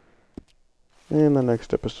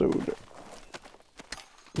next episode.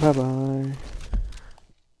 Bye bye.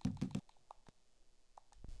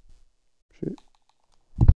 Shit.